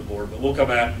choose to do it, board, but we'll come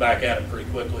back at it pretty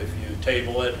quickly if you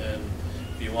table it, and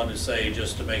if you want to say,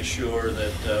 just to make sure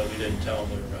that we didn't tell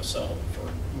them we were gonna sell them for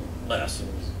less.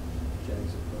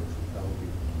 Jenny's approach would probably be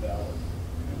valid.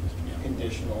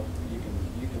 Conditional, you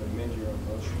can amend your own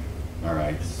motion. All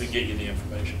right. We get you the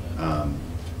information then.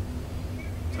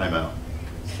 Time out.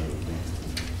 So if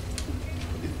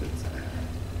it's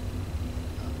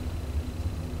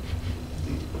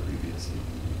the previous.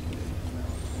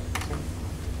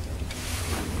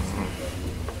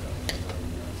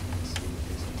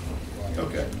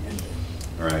 Okay.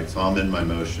 All right, so I'll amend my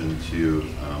motion to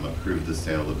approve the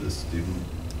sale of the student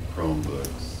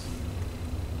Chromebooks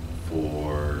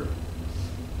for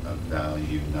a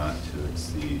value not to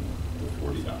exceed the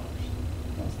 $40.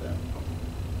 How's that?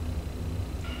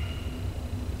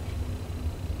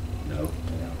 No?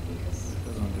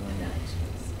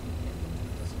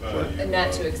 And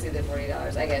not to exceed the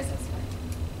 $40, I guess that's fine.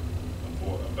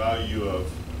 A value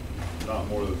of not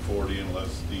more than 40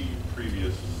 unless the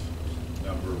previous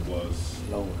number was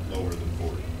lower than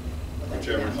 40.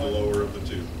 Whichever is the lower of the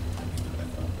two.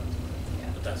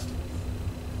 But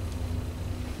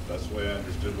That's the way I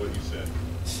understood what you said.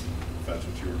 If that's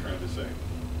what you were trying to say.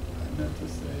 I meant to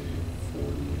say 40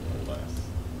 or less.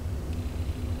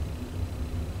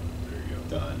 There you go.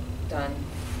 Done. Done.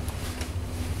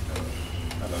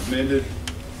 An amended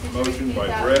motion by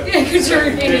Yeah, Brett. because you're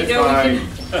repeating, no, we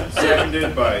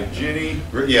Seconded by Jenny.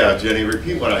 Yeah, Jenny,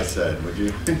 repeat what I said, would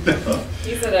you?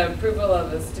 He said approval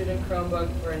of a student Chromebook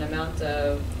for an amount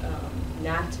of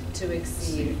not to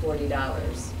exceed $40.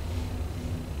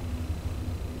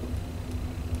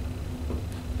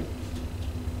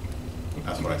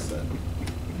 That's what I said.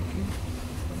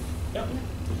 Yep.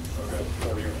 Okay.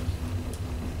 40 or less.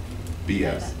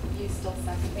 BS. You still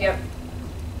second? Yep.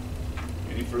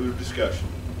 Any further discussion?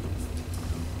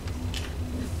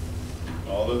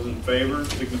 All those in favor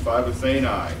signify by saying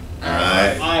aye.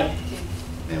 Aye.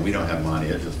 Man, we don't have money,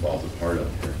 it just falls apart up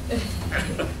here.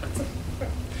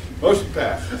 Motion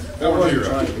passes. I wasn't 4-0.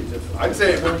 trying to be difficult. I'd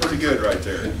say it went pretty good right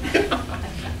there.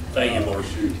 Thank you, Lord.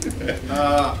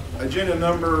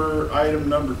 Item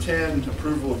number 10,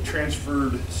 approval of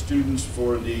transferred students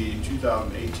for the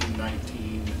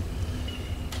 2018-19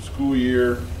 school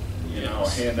year. And I'll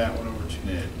Yes. hand that one over to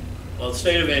Ned. Well, the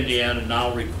state of Indiana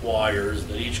now requires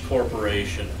that each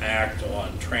corporation act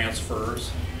on transfers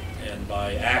and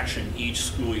by action each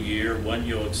school year, when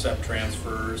you'll accept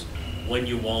transfers, when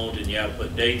you won't, and you have to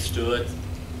put dates to it.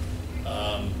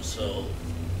 So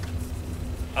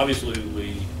obviously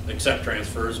we accept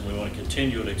transfers and we want to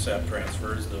continue to accept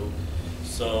transfers though.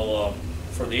 So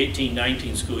for the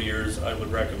 18-19 school years, I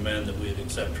would recommend that we'd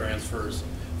accept transfers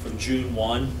from June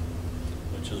 1,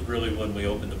 which is really when we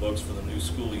open the books for the new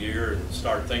school year and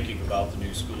start thinking about the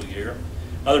new school year.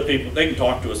 Other people, they can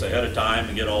talk to us ahead of time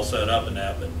and get all set up and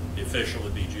that, but the official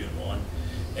would be June 1.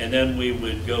 And then we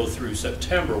would go through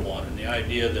September 1, and the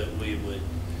idea that we would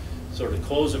sort of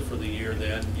close it for the year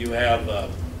then. You have the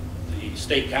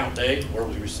state count day where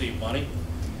we receive money.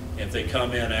 If they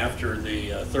come in after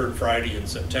the third Friday in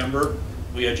September,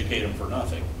 we educate them for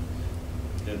nothing.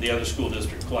 The other school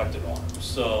district collected on them.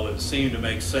 So it seemed to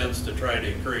make sense to try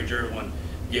to encourage everyone,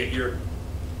 get your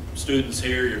students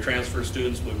here, your transfer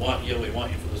students, we want you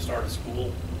for the start of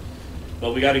school.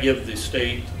 But we got to give the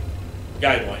state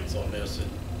guidelines on this and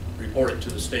report it to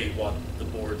the state what the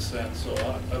board sent. So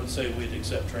I would say we'd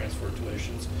accept transfer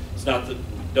tuitions. It's not that we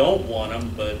don't want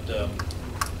them, but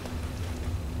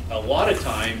a lot of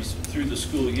times through the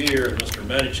school year, and Mr.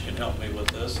 Medich can help me with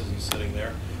this as he's sitting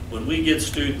there, when we get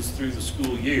students through the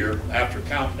school year after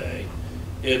count day,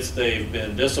 it's they've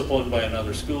been disciplined by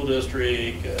another school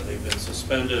district, they've been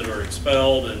suspended or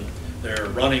expelled, and they're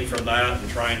running from that and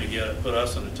trying to put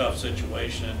us in a tough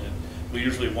situation. And we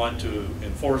usually want to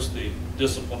enforce the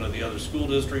discipline of the other school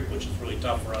district, which is really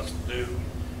tough for us to do.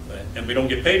 And we don't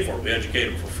get paid for it. We educate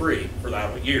them for free for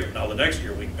that year. Now the next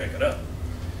year we can pick it up.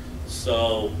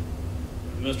 So,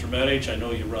 Mr. Medich, I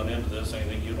know you run into this.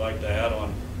 Anything you'd like to add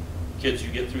on kids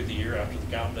you get through the year after the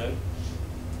count day?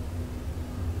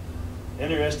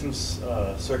 Interesting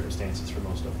circumstances for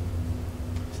most of them.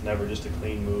 It's never just a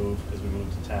clean move because we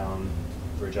moved to town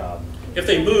for a job. If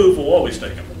they move, we'll always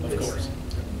take them, of course.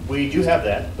 We do have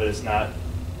that, but it's not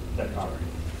that common.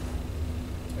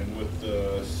 And with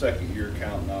the second year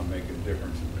count not making a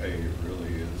difference in pay, it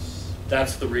really is.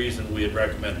 That's the reason we had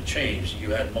recommended change.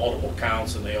 You had multiple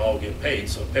counts and they all get paid,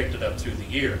 so it picked it up through the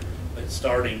year. But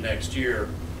starting next year,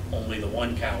 only the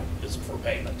one count is for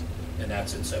payment, and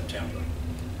that's in September.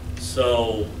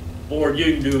 So, board,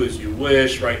 you can do as you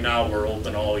wish. Right now, we're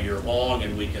open all year long,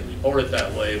 and we can report it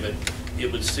that way, but it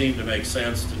would seem to make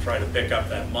sense to try to pick up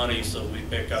that money so we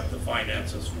pick up the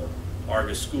finances for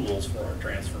Argos schools for our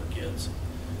transfer kids.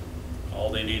 All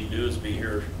they need to do is be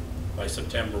here by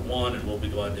September 1, and we'll be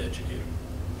glad to educate them.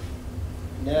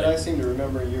 Ned, I seem to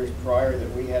remember years prior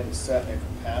that we had to set a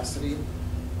capacity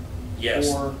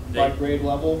Yes, by grade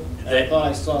level. And I thought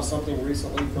I saw something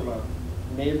recently from a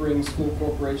neighboring school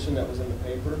corporation that was in the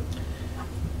paper.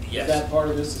 Yes. Is that part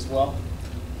of this as well?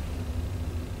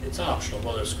 It's optional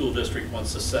whether a school district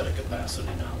wants to set a capacity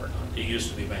now or not. It used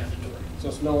to be mandatory. So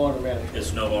it's no longer mandatory?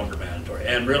 It's no longer mandatory.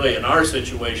 And really, in our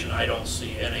situation, I don't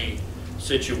see any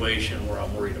situation where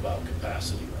I'm worried about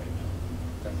capacity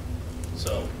right now. Okay.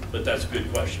 So, but that's a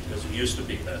good question, because it used to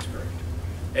be, that's correct.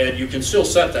 And you can still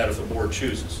set that if the board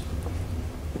chooses.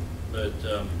 But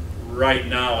right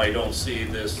now, I don't see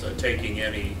this taking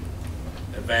any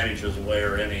advantages away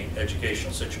or any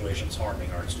educational situations harming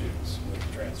our students with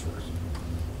the transfers.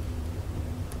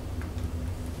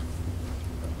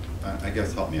 I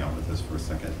guess help me out with this for a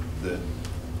second. That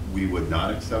we would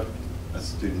not accept a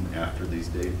student after these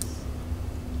dates?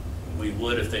 We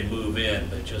would if they move in,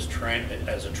 but just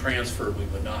as a transfer, we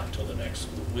would not until the next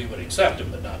school. We would accept them,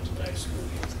 but not until the next school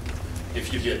year,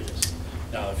 if you get this.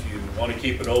 Now, if you want to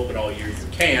keep it open all year, you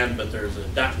can, but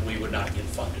we would not get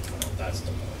funded for it. That's the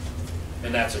point.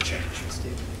 And that's a change.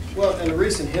 Well, in the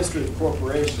recent history of the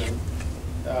corporation,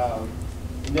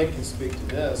 Nick can speak to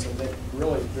this. I think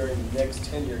really during Nick's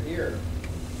tenure here,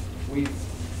 we've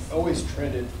always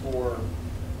trended for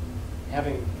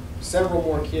having several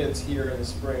more kids here in the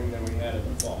spring than we had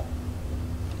in the fall.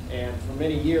 And for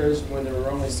many years, when there were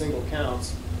only single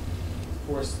counts, of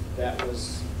course, that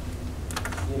was,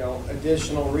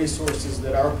 additional resources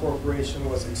that our corporation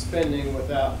was expending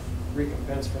without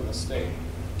recompense from the state.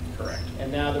 Correct.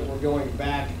 And now that we're going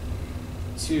back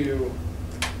to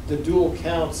the dual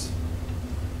counts,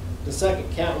 the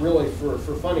second count really for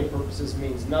funding purposes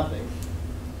means nothing,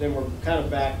 then we're kind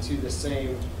of back to the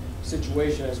same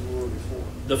situation as we were before.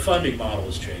 The funding model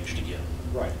has changed again.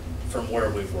 Right. From where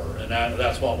we were, and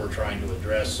that's what we're trying to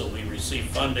address. So we receive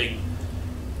funding.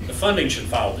 The funding should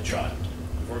follow the child.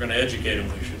 If we're going to educate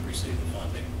them, we should receive the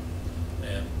funding.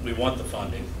 And we want the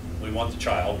funding. We want the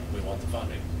child. We want the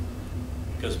funding.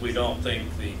 Because we don't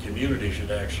think the community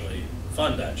should actually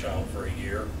fund that child for a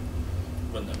year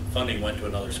when the funding went to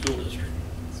another school district.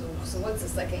 So what's the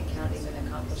second count even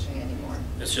accomplishing anymore?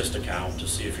 It's just a count to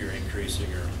see if you're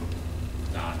increasing or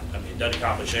not. I mean, it doesn't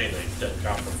accomplish anything, it doesn't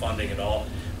count for funding at all.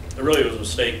 There really was a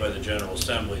mistake by the General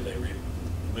Assembly. They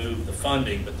removed the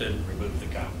funding, but didn't remove the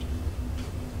count.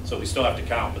 So we still have to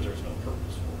count, but there's no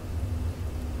purpose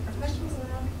for it. Are questions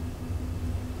allowed?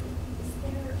 Is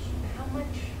there, how much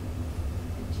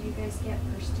do you guys get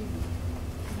per student?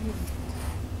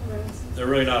 They're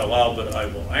really not allowed, but I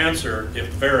will answer, it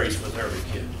varies with every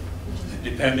kid,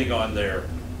 depending on their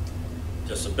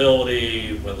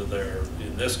disability, whether they're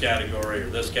in this category or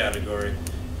this category.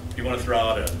 If you want to throw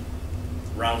out a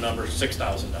round number,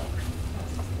 $6,000.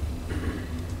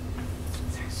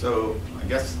 So I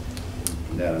guess,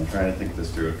 Dad, I'm trying to think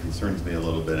this through. It concerns me a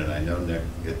little bit, and I know, Nick,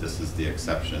 this is the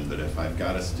exception, but if I've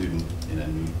got a student in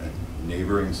a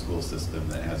neighboring school system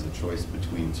that has a choice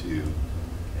between two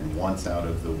and wants out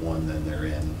of the one that they're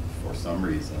in for some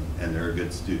reason, and they're a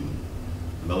good student,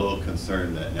 I'm a little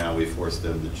concerned that now we force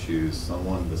them to choose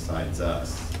someone besides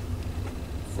us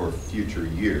for future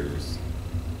years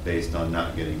based on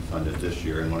not getting funded this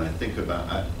year. And when I think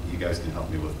about, you guys can help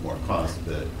me with more costs,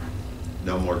 but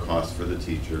no more costs for the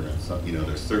teacher, and some, you know,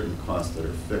 there's certain costs that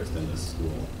are fixed in this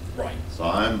school. Right. So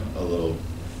I'm a little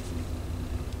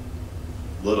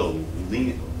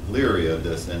leery of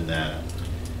this in that.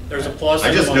 There's a plus.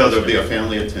 I just know there'll be a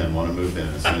family of 10 want to move in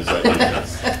as soon as I do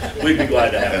this. We'd be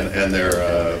glad to have it. And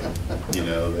they're, you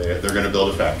know, they're going to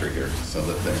build a factory here, so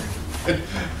that they.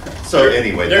 So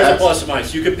anyway, there's a plus and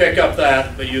minus. You could pick up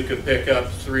that, but you could pick up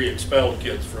 3 expelled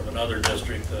kids from another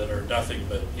district that are nothing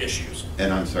but issues.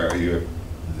 And I'm sorry,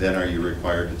 are you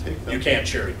required to take them? You can't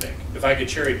cherry pick. If I could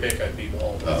cherry pick, I'd be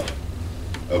all with Oh,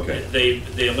 you. okay.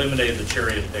 They eliminated the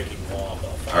cherry picking law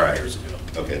about 5 years ago.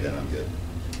 Okay, then I'm good.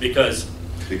 Because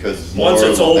more once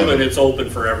it's of them- open, it's open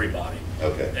for everybody.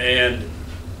 Okay. And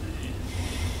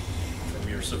from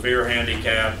your severe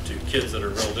handicap to kids that are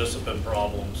real discipline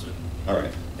problems. All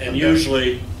right. And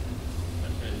usually,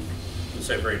 and I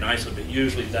say very nicely, but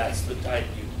usually that's the type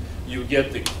you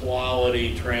get the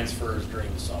quality transfers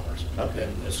during the summers. Okay.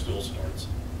 And as school starts.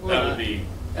 Well, That would be.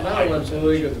 And I don't want to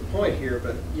belabor the point here,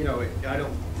 but, you know, I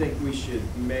don't think we should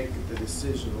make the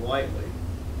decision lightly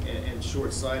and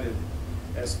short-sighted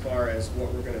as far as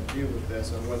what we're going to do with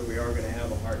this and whether we are going to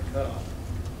have a hard cutoff.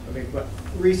 I mean, but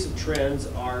recent trends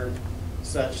are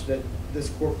such that this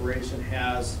corporation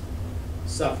has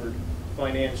suffered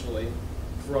financially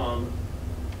from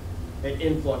an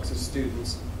influx of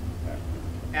students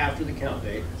after the count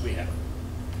date. We have.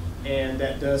 And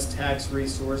that does tax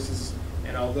resources,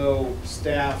 and although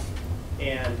staff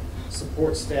and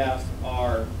support staff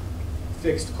are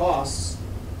fixed costs,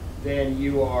 then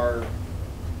you are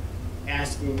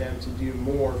asking them to do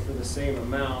more for the same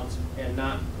amount and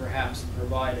not perhaps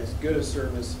provide as good a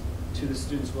service to the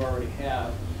students we already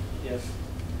have if,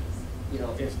 you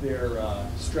know, if they're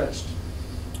stretched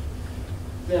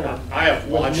thinner. I have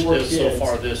with watched more this so kids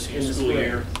far this in the school spring.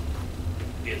 year.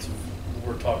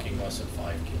 We're talking less than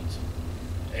 5 kids.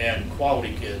 And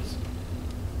quality kids,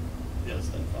 Less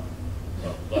than 5.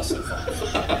 well, less than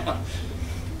 5.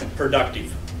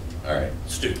 Productive All right,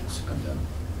 students. I'm done.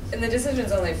 And the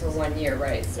decision's only for 1 year,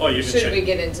 right? So Oh, you can should check- we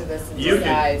get into this and You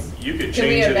decide? could Can we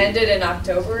change it. amend it in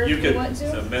October You if we want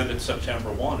could to? amend it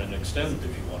September 1 and extend it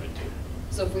if you wanted to.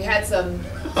 So if we had some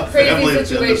A family crazy of 10 that's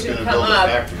situation gonna come build a up,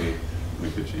 factory, we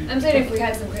could change. I'm saying if we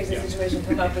had some crazy Yeah. situation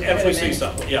come up, we could If we amend. see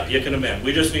something, yeah, you can amend.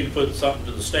 We just need to put something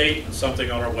to the state and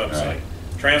something on our website. Right.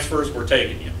 Transfers, we're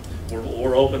taking you.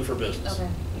 We're open for business. Okay.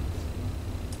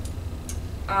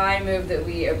 I move that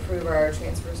we approve our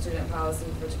transfer student policy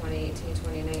for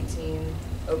 2018-2019,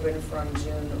 open from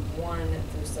June 1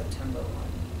 through September 1.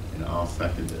 And I'll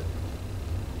second it.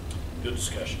 Good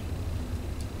discussion.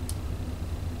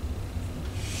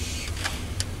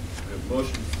 We have a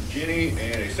motion from Jenny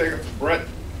and a second from Brett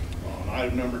on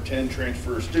item number 10,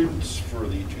 transfer students for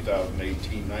the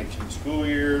 2018-19 school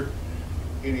year.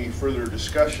 Any further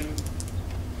discussion?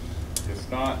 If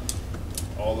not,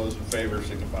 all those in favor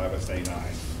signify by saying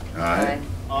aye. Aye.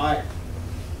 Aye.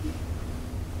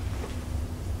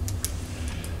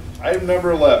 Item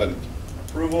number 11,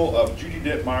 approval of Judy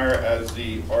Dittmeyer as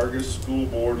the Argos School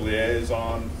Board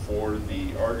Liaison for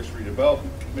the Argos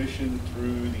Redevelopment Commission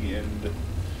through the end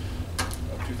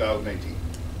of 2018.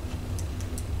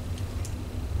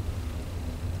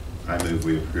 I move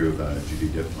we approve Judy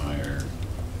Dittmeyer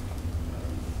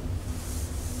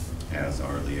as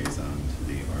our liaison to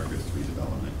the Argos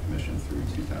Redevelopment Commission through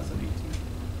 2018.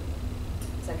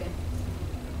 Second.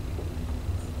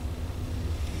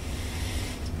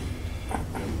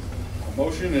 A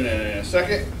motion and a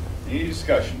second. Any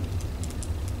discussion?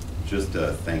 just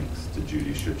thanks to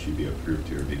Judy should she be approved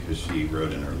here, because she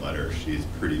wrote in her letter she's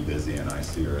pretty busy and I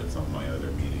see her at some of my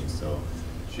other meetings, so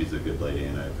she's a good lady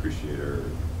and I appreciate her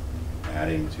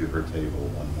adding to her table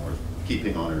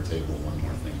keeping on her table one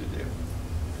more thing to do.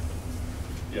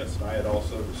 Yes, and I had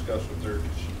also discussed with her,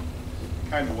 because she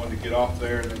kind of wanted to get off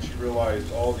there, and then she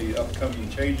realized all the upcoming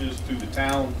changes through the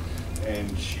town,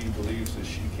 and she believes that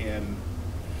she can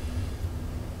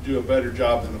do a better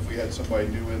job than if we had somebody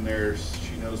new in there.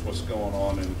 She knows what's going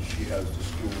on, and she has the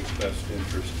school's best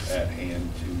interest at hand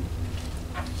to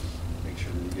make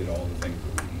sure we get all the things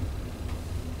that we need.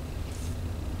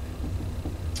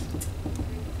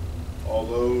 All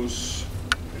those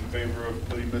in favor of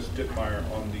putting Ms. Dittmeyer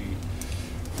on the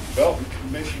Development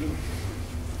Commission,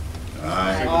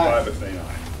 signify by saying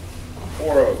aye.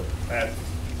 4-0, passes.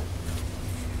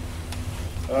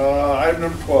 Item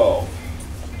number 12.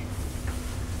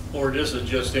 Board, this is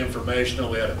just informational.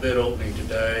 We had a bid opening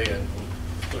today, and we'll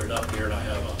put it up here, and I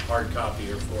have a hard copy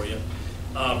here for you.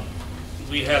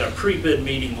 We had a pre-bid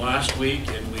meeting last week,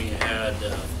 and we had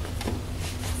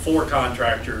 4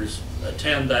 contractors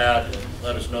attend that and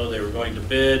let us know they were going to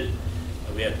bid.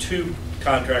 We had 2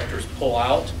 contractors pull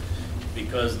out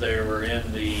because they were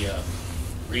in the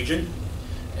region,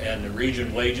 and the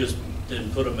region wages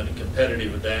didn't put them in a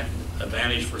competitive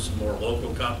advantage for some more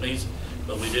local companies.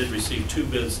 But we did receive 2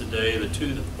 bids today. The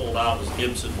 2 that pulled out was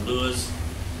Gibson Lewis.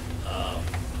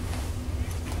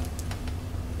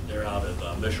 They're out of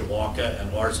Mishawaka,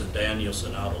 and Larson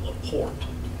Danielson out of LaPorte.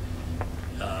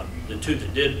 The 2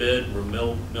 that did bid were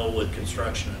Millwood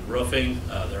Construction and Roofing.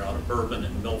 They're out of Bourbon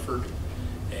and Milford.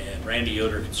 And Randy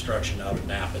Yoder Construction out of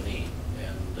Napanee.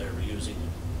 And they're using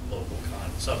local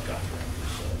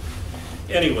subcontractors. So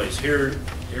anyways,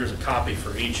 here's a copy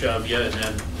for each of you, and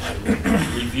then I will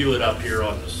review it up here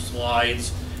on the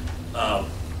slides.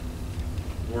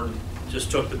 We just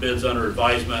took the bids under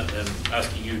advisement and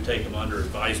asking you to take them under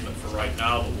advisement for right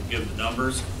now, but we'll give the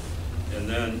numbers. And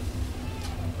then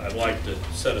I'd like to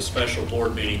set a special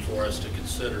board meeting for us to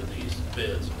consider these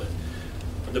bids. But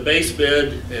the base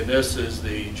bid, and this is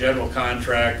the general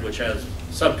contract, which has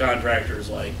subcontractors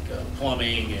like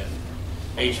plumbing and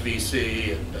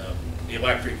HVC and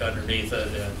electric underneath it,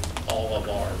 and all of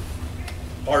our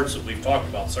parts that we've talked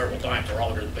about several times are all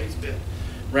under the base bid.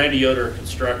 Randy Yoder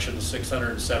Construction,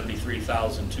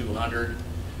 $673,200.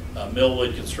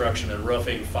 Millwood Construction and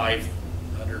Roofing,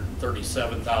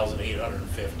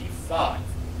 $537,855.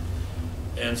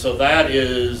 And so that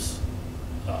is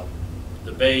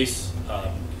the base.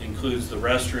 Includes the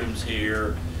restrooms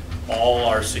here, all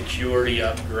our security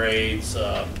upgrades,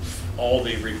 all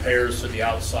the repairs to the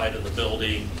outside of the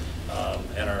building,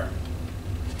 and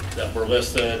that were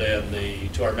listed, and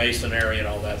to our Mason area and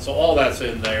all that. So all that's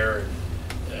in there.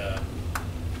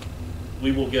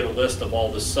 We will get a list of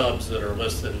all the subs that are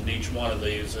listed in each one of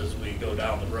these as we go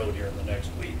down the road here in the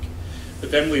next week. But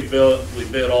then we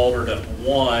bid alternate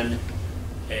 1,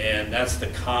 and that's the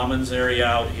commons area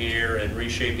out here, and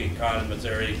reshaping commons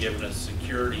area, giving us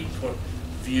security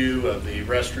view of the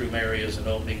restroom areas and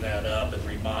opening that up and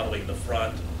remodeling the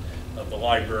front of the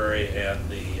library and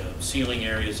the ceiling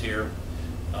areas here.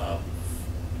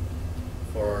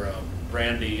 For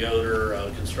Randy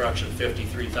Yoder Construction,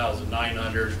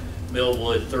 $53,900.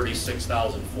 Millwood,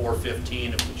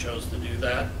 $36,415 if we chose to do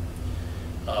that.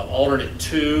 Alternate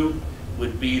 2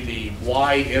 would be the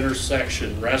Y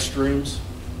intersection restrooms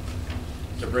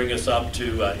to bring us up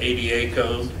to ADA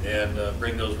code and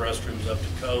bring those restrooms up to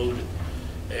code.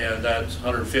 And that's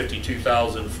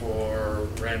 $152,000 for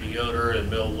Randy Yoder, and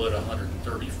Millwood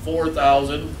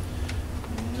 $134,000.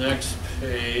 Next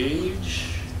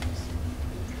page.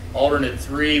 Alternate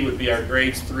 3 would be our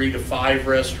grades 3 to 5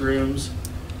 restrooms.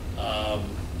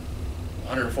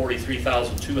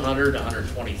 $143,200,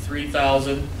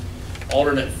 $123,000.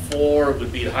 Alternate 4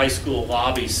 would be the high school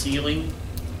lobby ceiling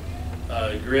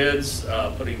grids,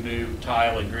 putting new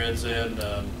tile and grids in,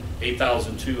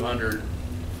 $8,200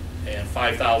 and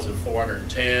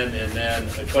 $5,410. And then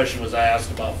a question was asked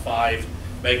about 5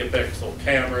 megapixel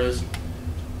cameras.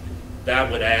 That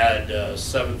would add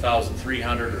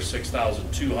 $7,300 or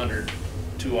 $6,200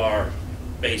 to our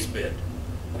base bid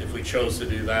if we chose to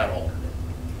do that alternate.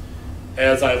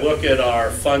 As I look at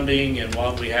our funding and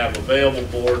what we have available,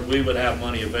 board, we would have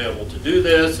money available to do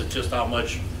this. It's just how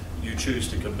much you choose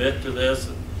to commit to this.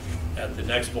 And at the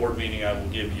next board meeting, I will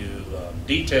give you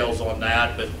details on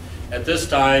that. But at this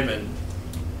time, and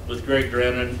with Greg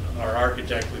Drennan, our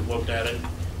architect, we've looked at it,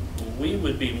 we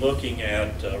would be looking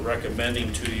at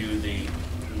recommending to you the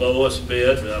lowest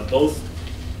bid. Both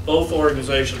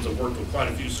organizations have worked with quite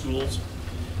a few schools.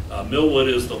 Millwood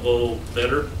is the low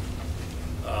bidder.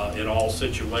 in all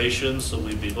situations, so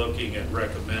we'd be looking at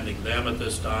recommending them at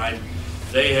this time.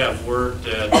 They have worked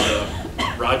at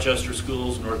Rochester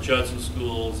schools, North Judson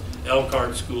schools,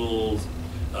 Elkhart schools,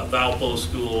 Valpo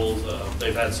schools.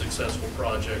 They've had successful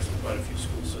projects in quite a few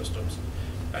school systems.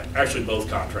 Actually, both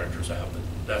contractors have, but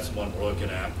that's the one we're looking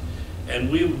at. And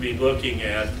we would be looking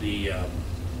at the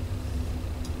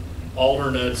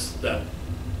alternates that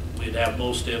we'd have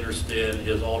most interest in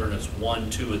is alternates 1,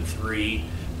 2, and 3.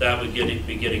 That would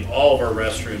be getting all of our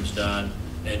restrooms done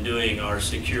and doing our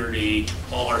security,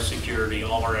 all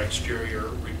our exterior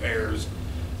repairs,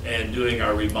 and doing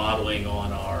our remodeling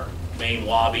on our main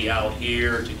lobby out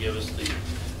here to give us the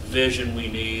vision we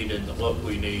need and the look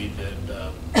we need. And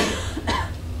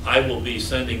I will be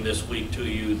sending this week to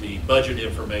you the budget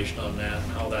information on that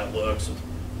and how that looks and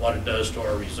what it does to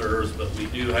our reserves, but we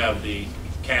do have the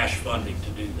cash funding to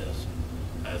do this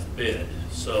as bid.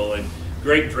 So, and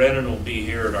Greg Drennan will be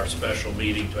here at our special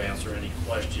meeting to answer any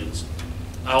questions.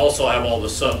 I also have all the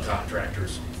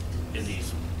subcontractors in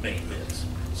these main bids.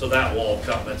 So that will all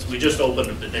come. We just opened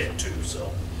them today at 2,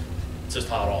 so it's just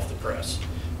hot off the press.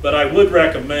 But I would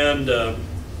recommend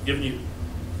giving you,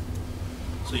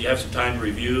 so you have some time to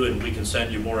review and we can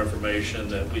send you more information,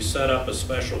 that we set up a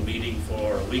special meeting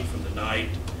for a week from tonight,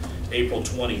 April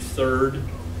 23rd.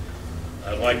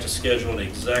 I'd like to schedule an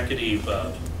executive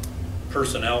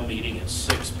personnel meeting at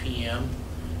 6 p.m.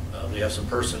 We have some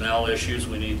personnel issues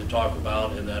we need to talk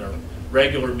about, and then a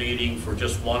regular meeting for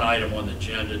just one item on the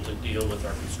agenda to deal with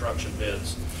our construction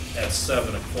bids at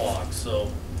 7 o'clock. So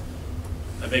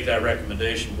I make that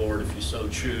recommendation, board, if you so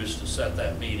choose to set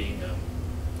that meeting.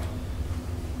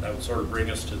 That would sort of bring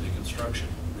us to the construction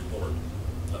report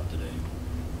up to date.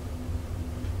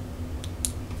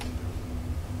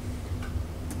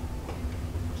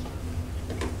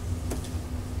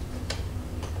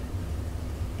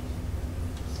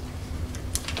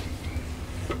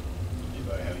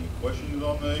 Anybody have any questions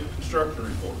on the construction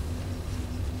report?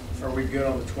 Are we good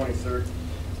on the 23rd?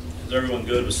 Is everyone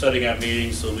good with setting that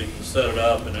meeting so we can set it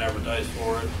up and advertise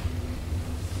for it?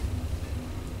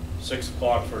 6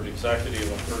 o'clock for an executive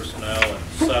on personnel and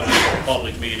 7 for a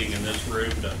public meeting in this room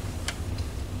to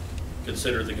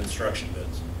consider the construction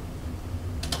bids.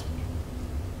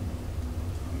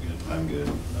 I'm good.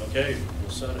 Okay, we'll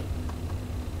set it.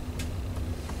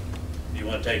 If you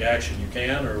want to take action, you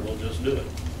can, or we'll just do it.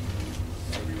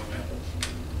 Whatever you want to handle.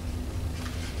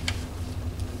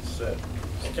 Set.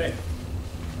 Okay.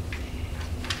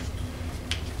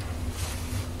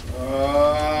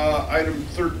 Item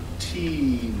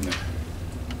 13,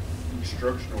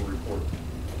 instructional report.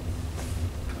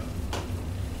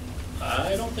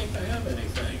 I don't think I have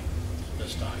anything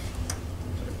this time.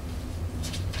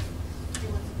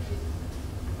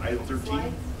 Item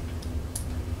 13.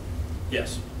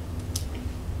 Yes.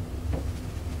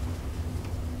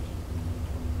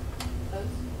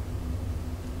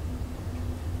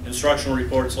 Instructional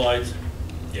report slides?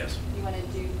 Yes. You want to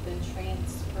do the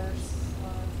transfers?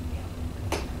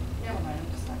 Never mind,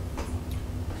 I'm just talking.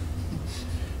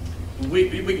 We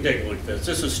can take a look at this.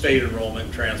 This is state enrollment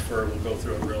and transfer. We'll go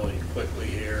through it really quickly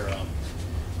here.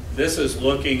 This is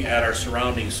looking at our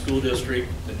surrounding school district,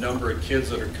 the number of kids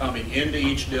that are coming into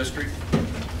each district.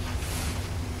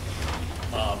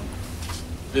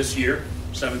 This year,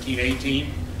 17-18,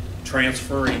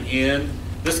 transferring in.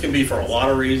 This can be for a lot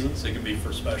of reasons. It can be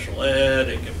for special ed.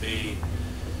 It can be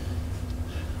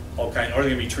all kinds, or it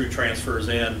can be true transfers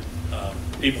in.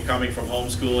 People coming from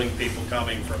homeschooling, people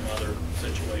coming from other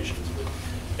situations.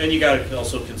 And you got to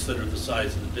also consider the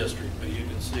size of the district, but you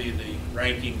can see the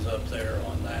rankings up there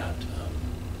on that.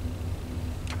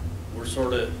 We're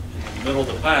sort of in the middle of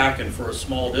the pack, and for a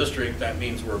small district, that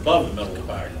means we're above the middle of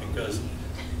the pack because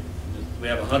we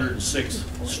have 106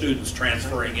 students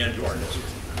transferring into our district.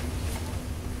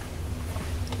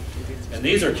 And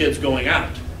these are kids going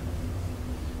out.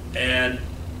 And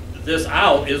this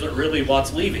out isn't really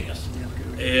what's leaving us.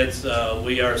 It's,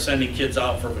 we are sending kids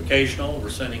out for vocational, we're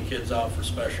sending kids out for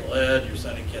special ed, you're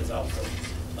sending kids out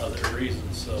for other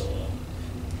reasons. So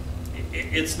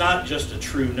it's not just a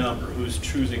true number who's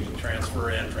choosing to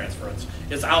transfer in, transference.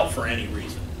 It's out for any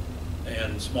reason.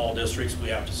 And small districts, we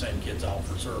have to send kids out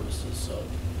for services. So,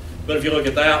 but if you look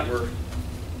at that, we're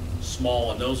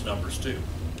small in those numbers too.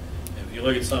 If you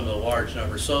look at some of the large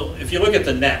numbers. So if you look at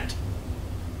the net,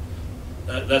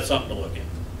 that's something to look at.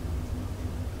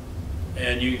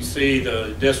 And you can see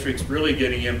the districts really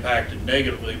getting impacted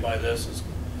negatively by this is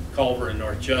Culver and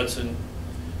North Judson.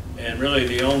 And really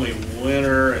the only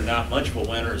winner, and not much of a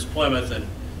winner, is Plymouth. And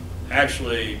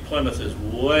actually Plymouth is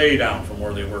way down from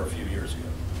where they were a few years ago.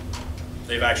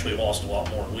 They've actually lost a lot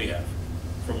more than we have.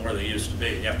 from where they used to be.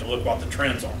 You have to look what the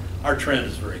trends are. Our trend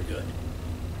is very good.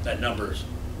 That number's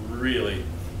really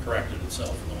corrected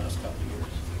itself in the last couple of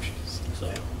years.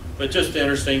 So, but just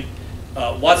interesting.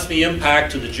 What's the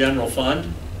impact to the general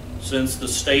fund since the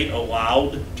state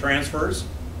allowed transfers?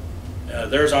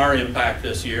 There's our impact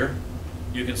this year.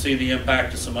 You can see the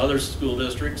impact to some other school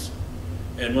districts.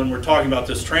 And when we're talking about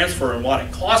this transfer and what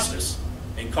it costs us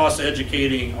and costs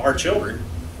educating our children,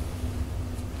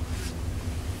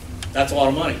 that's a lot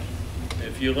of money.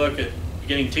 If you look at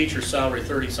getting teacher salary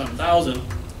 30-some thousand,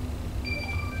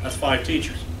 that's 5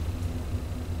 teachers.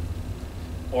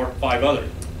 Or 5 other,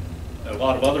 a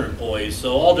lot of other employees.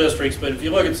 So all districts, but if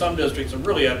you look at some districts, have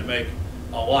really had to make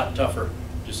a lot tougher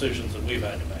decisions than we've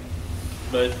had to make.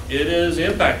 But it is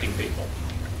impacting people.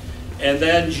 And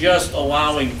then just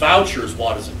allowing vouchers,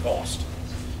 what does it cost?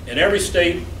 In every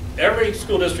state, every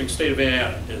school district in the state of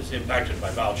Indiana is impacted by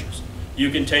vouchers.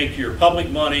 You can take your public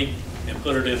money and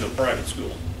put it into a private school.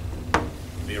 It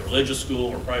can be a religious school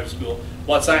or private school.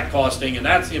 What's that costing? And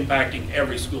that's impacting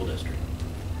every school district.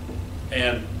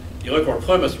 And you look where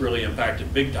Plymouth's really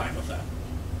impacted big time with that.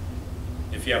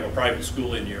 If you have a private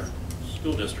school in your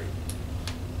school district,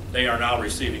 they are now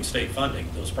receiving state funding,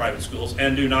 those private schools,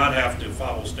 and do not have to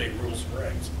follow state rules and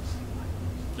regs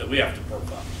that we have to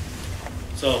provide.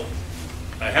 So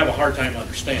I have a hard time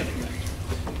understanding that.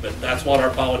 But that's what our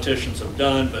politicians have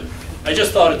done. But I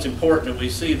just thought it's important that we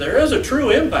see there is a true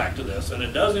impact to this, and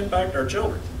it does impact our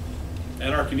children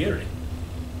and our community.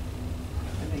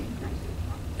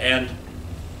 And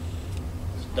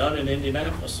it's done in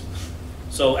Indianapolis.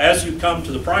 So as you come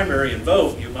to the primary and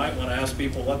vote, you might want to ask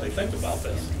people what they think about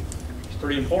this. It's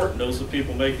pretty important. Those are the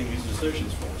people making these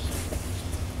decisions for us.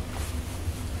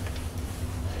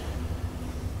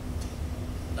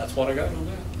 That's what I got on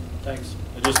that. Thanks.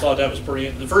 I just thought that was pretty,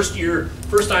 the first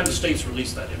time the states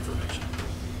released that information.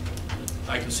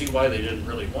 I can see why they didn't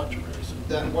really want to release it.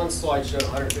 That one slide showed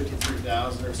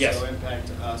 153,000 or so Yes. impact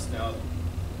to us. Now,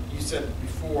 you said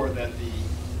before that the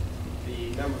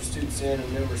number of students in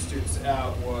and number of students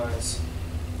out was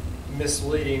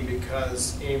misleading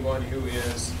because anyone who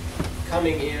is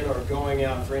coming in or going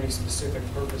out for any specific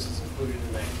purpose is included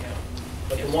in that count.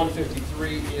 But the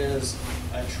 153 is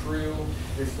a true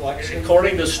reflection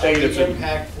According to state, of it's the a-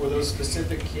 impact for those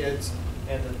specific kids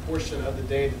and the portion of the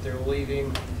day that they're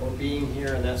leaving or being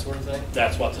here and that sort of thing?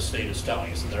 That's what the state is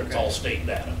telling us, and it's all state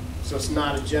data. So it's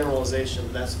not a generalization,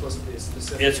 but that's supposed to be a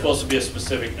specific. It's supposed to be a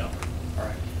specific number. All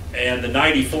right. And the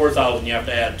 94,000 you have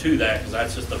to add to that because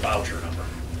that's just the voucher number.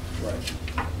 Right.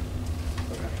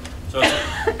 Okay. So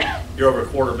you're over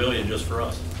 $250,000 just for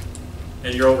us.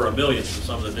 And you're over $1 million for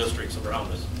some of the districts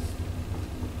around us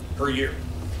per year.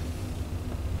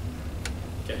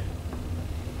 Okay.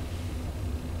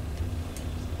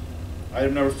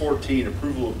 Item number 14,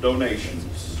 approval of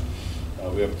donations.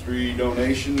 We have 3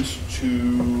 donations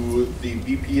to the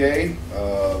BPA,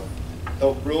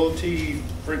 Help Realty,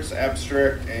 Fritz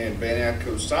Abstract, and Van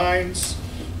Atco Signs,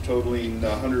 totaling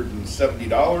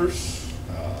 $170.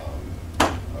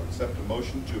 I'll accept a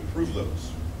motion to approve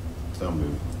those. So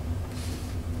moved.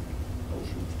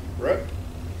 Motion from Brett,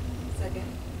 Second.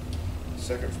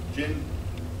 second from Jen.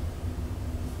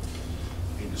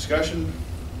 Any discussion?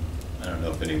 I don't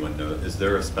know if anyone knows, is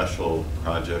there a special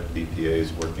project BPA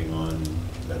is working on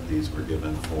that these were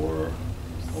given for?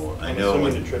 Or I know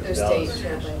assuming when, the trip Their to state Dallas.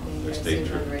 trip, I think, Their there's state some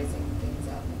trip. fundraising things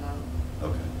out and about,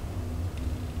 okay,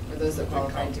 for those that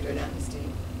qualified to go down to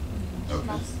state.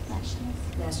 okay.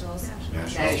 Nationals?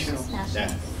 Nationals.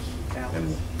 Yeah.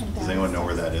 And does anyone know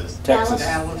where that is? Texas.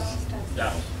 Dallas.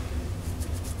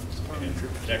 And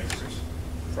Texas.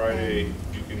 Friday,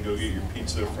 you can go get your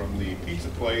pizza from the pizza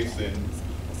place, and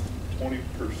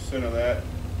 20% of that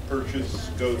purchase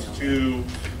goes to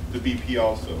the BP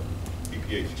also,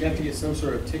 BPH. Do you have to get some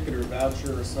sort of ticket or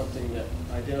voucher or something that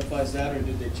identifies that, or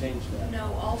did they change that?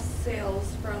 No, all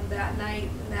sales from that night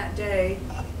and that day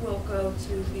will go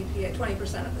to BPA,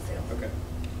 20% of the sales. Okay.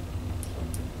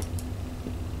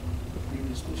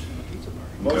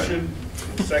 Motion,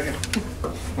 second. Any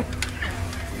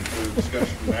further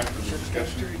discussion after the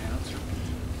discussion?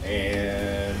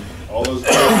 And all those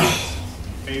in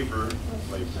favor,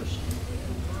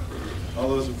 all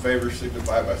those in favor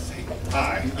signify by saying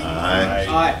aye. Aye.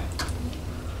 Aye.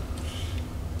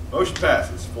 Motion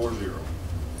passes 4-0.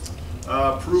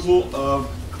 Approval of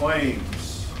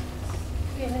claims.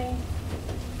 Good evening.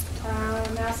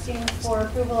 I'm asking for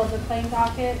approval of the claim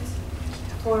docket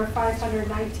for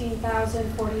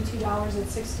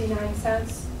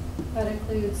 $519,042.69. That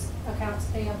includes accounts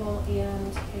payable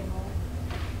and payroll.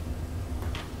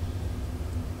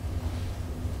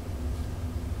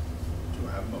 Do I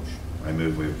have a motion? I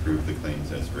move we approve the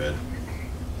claims as read.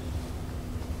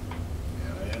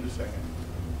 And a second.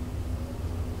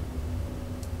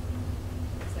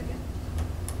 Second.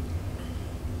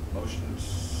 Motion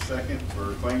second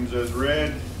for claims as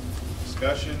read.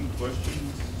 Discussion,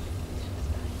 questions?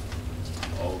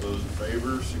 All those in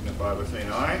favor signify by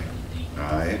saying aye.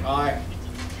 Aye. Aye.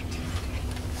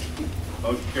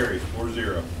 Motion carries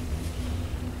 4-0.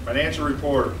 Financial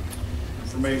report,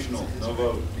 informational, no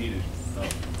vote needed. No.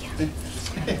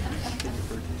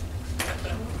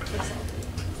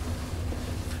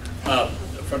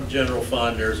 From the general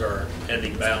fund, there's our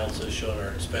ending balances showing our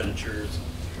expenditures,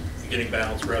 beginning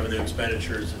balance, revenue,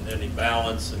 expenditures, and ending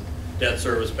balance, and debt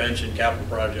service, pension, capital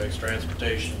projects,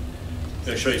 transportation. I'm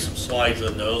going to show you some slides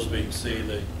on those, but you can see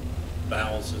the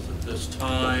balances at this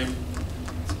time.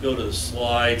 Let's go to the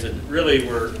slides, and really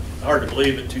we're hard to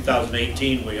believe in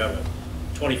 2018 we have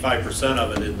 25%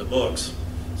 of it in the books.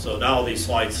 So now these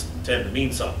slides tend to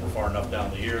mean something. We're far enough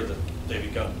down the year that they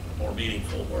become more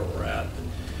meaningful where we're at. But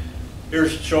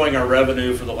here's showing our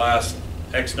revenue for the last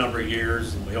X number of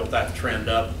years, and we hope that trend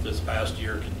up this past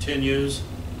year continues.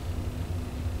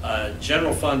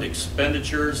 General fund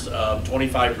expenditures,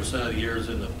 25% of the years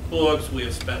in the books. We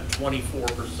have spent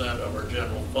 24% of our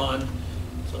general fund.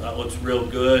 So that looks real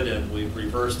good, and we've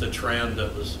reversed a trend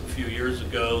that was a few years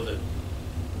ago that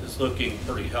is looking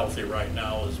pretty healthy right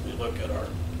now as we look at our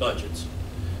budgets.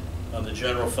 On the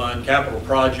general fund, capital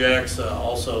projects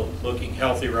also looking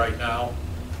healthy right now.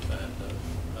 And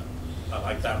I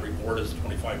like that report as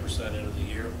 25% into the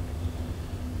year.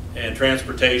 And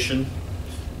transportation,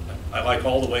 I like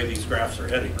all the way these graphs are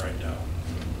heading right now.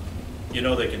 You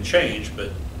know they can change,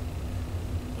 but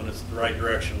when it's the right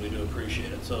direction, we do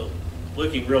appreciate it. So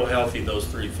looking real healthy, those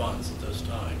three funds at this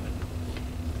time.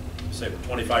 And say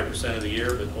 25% of the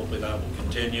year, but hopefully that will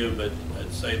continue. But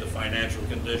I'd say the financial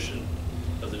condition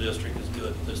of the district is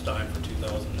good at this time for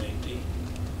 2018.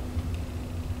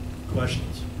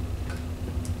 Questions?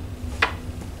 That's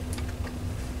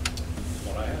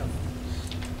what I have.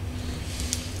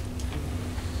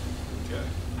 Okay.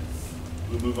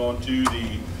 We'll move on to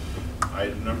the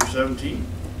item number 17,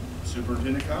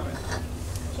 superintendent comment.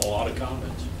 That's a lot of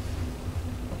comments.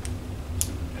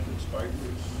 Superintendent Spiker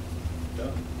is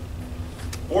done.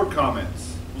 Board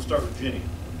comments. We'll start with Jenny.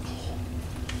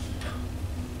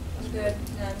 I'm good,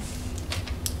 none.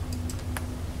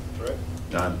 Trey?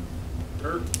 None.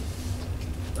 Kurt?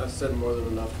 I've said more than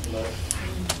enough tonight.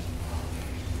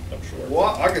 I'm sure.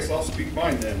 Well, I guess I'll speak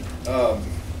mine then.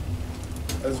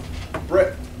 As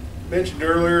Brett mentioned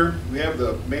earlier, we have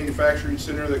the manufacturing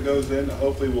center that goes in.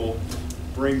 Hopefully we'll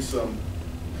bring some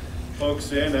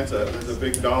folks in. That's a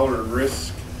big dollar and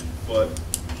risk, but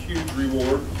huge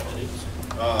reward.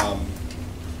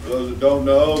 For those that don't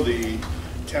know, the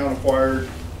town acquired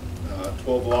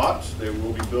 12 lots. They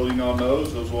will be building on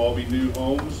those. Those will all be new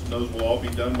homes. Those will all be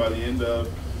done by the end of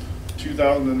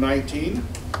 2019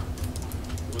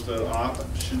 with an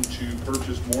option to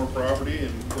purchase more property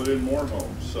and put in more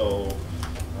homes. So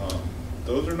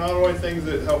those are not only things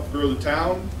that help grow the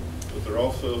town, but they're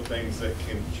also things that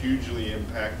can hugely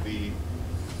impact the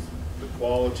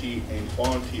quality and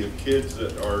quantity of kids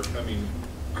that are coming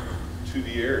to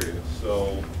the area.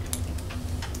 So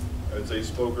as they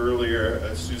spoke earlier,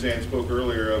 as Suzanne spoke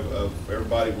earlier of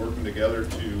everybody working together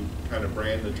to kind of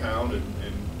brand the town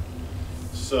and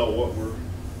sell what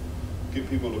get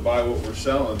people to buy what we're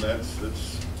selling. That's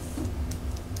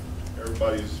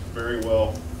everybody's very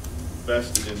well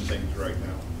vested in things right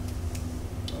now.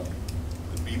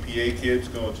 The BPA kids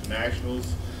going to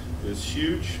nationals is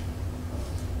huge.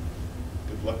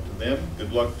 Good luck to them.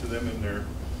 Good luck to them in their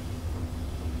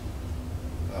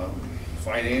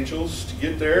financials to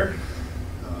get there.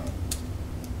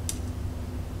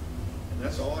 And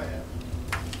that's all I have.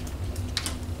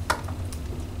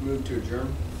 Move to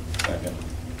adjourn. Second.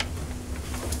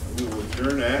 We will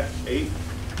adjourn at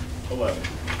 8:11.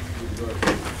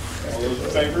 All those in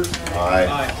favor? Aye.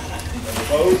 Aye. And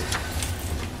opposed?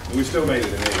 And we still made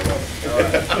it at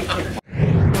 8:11.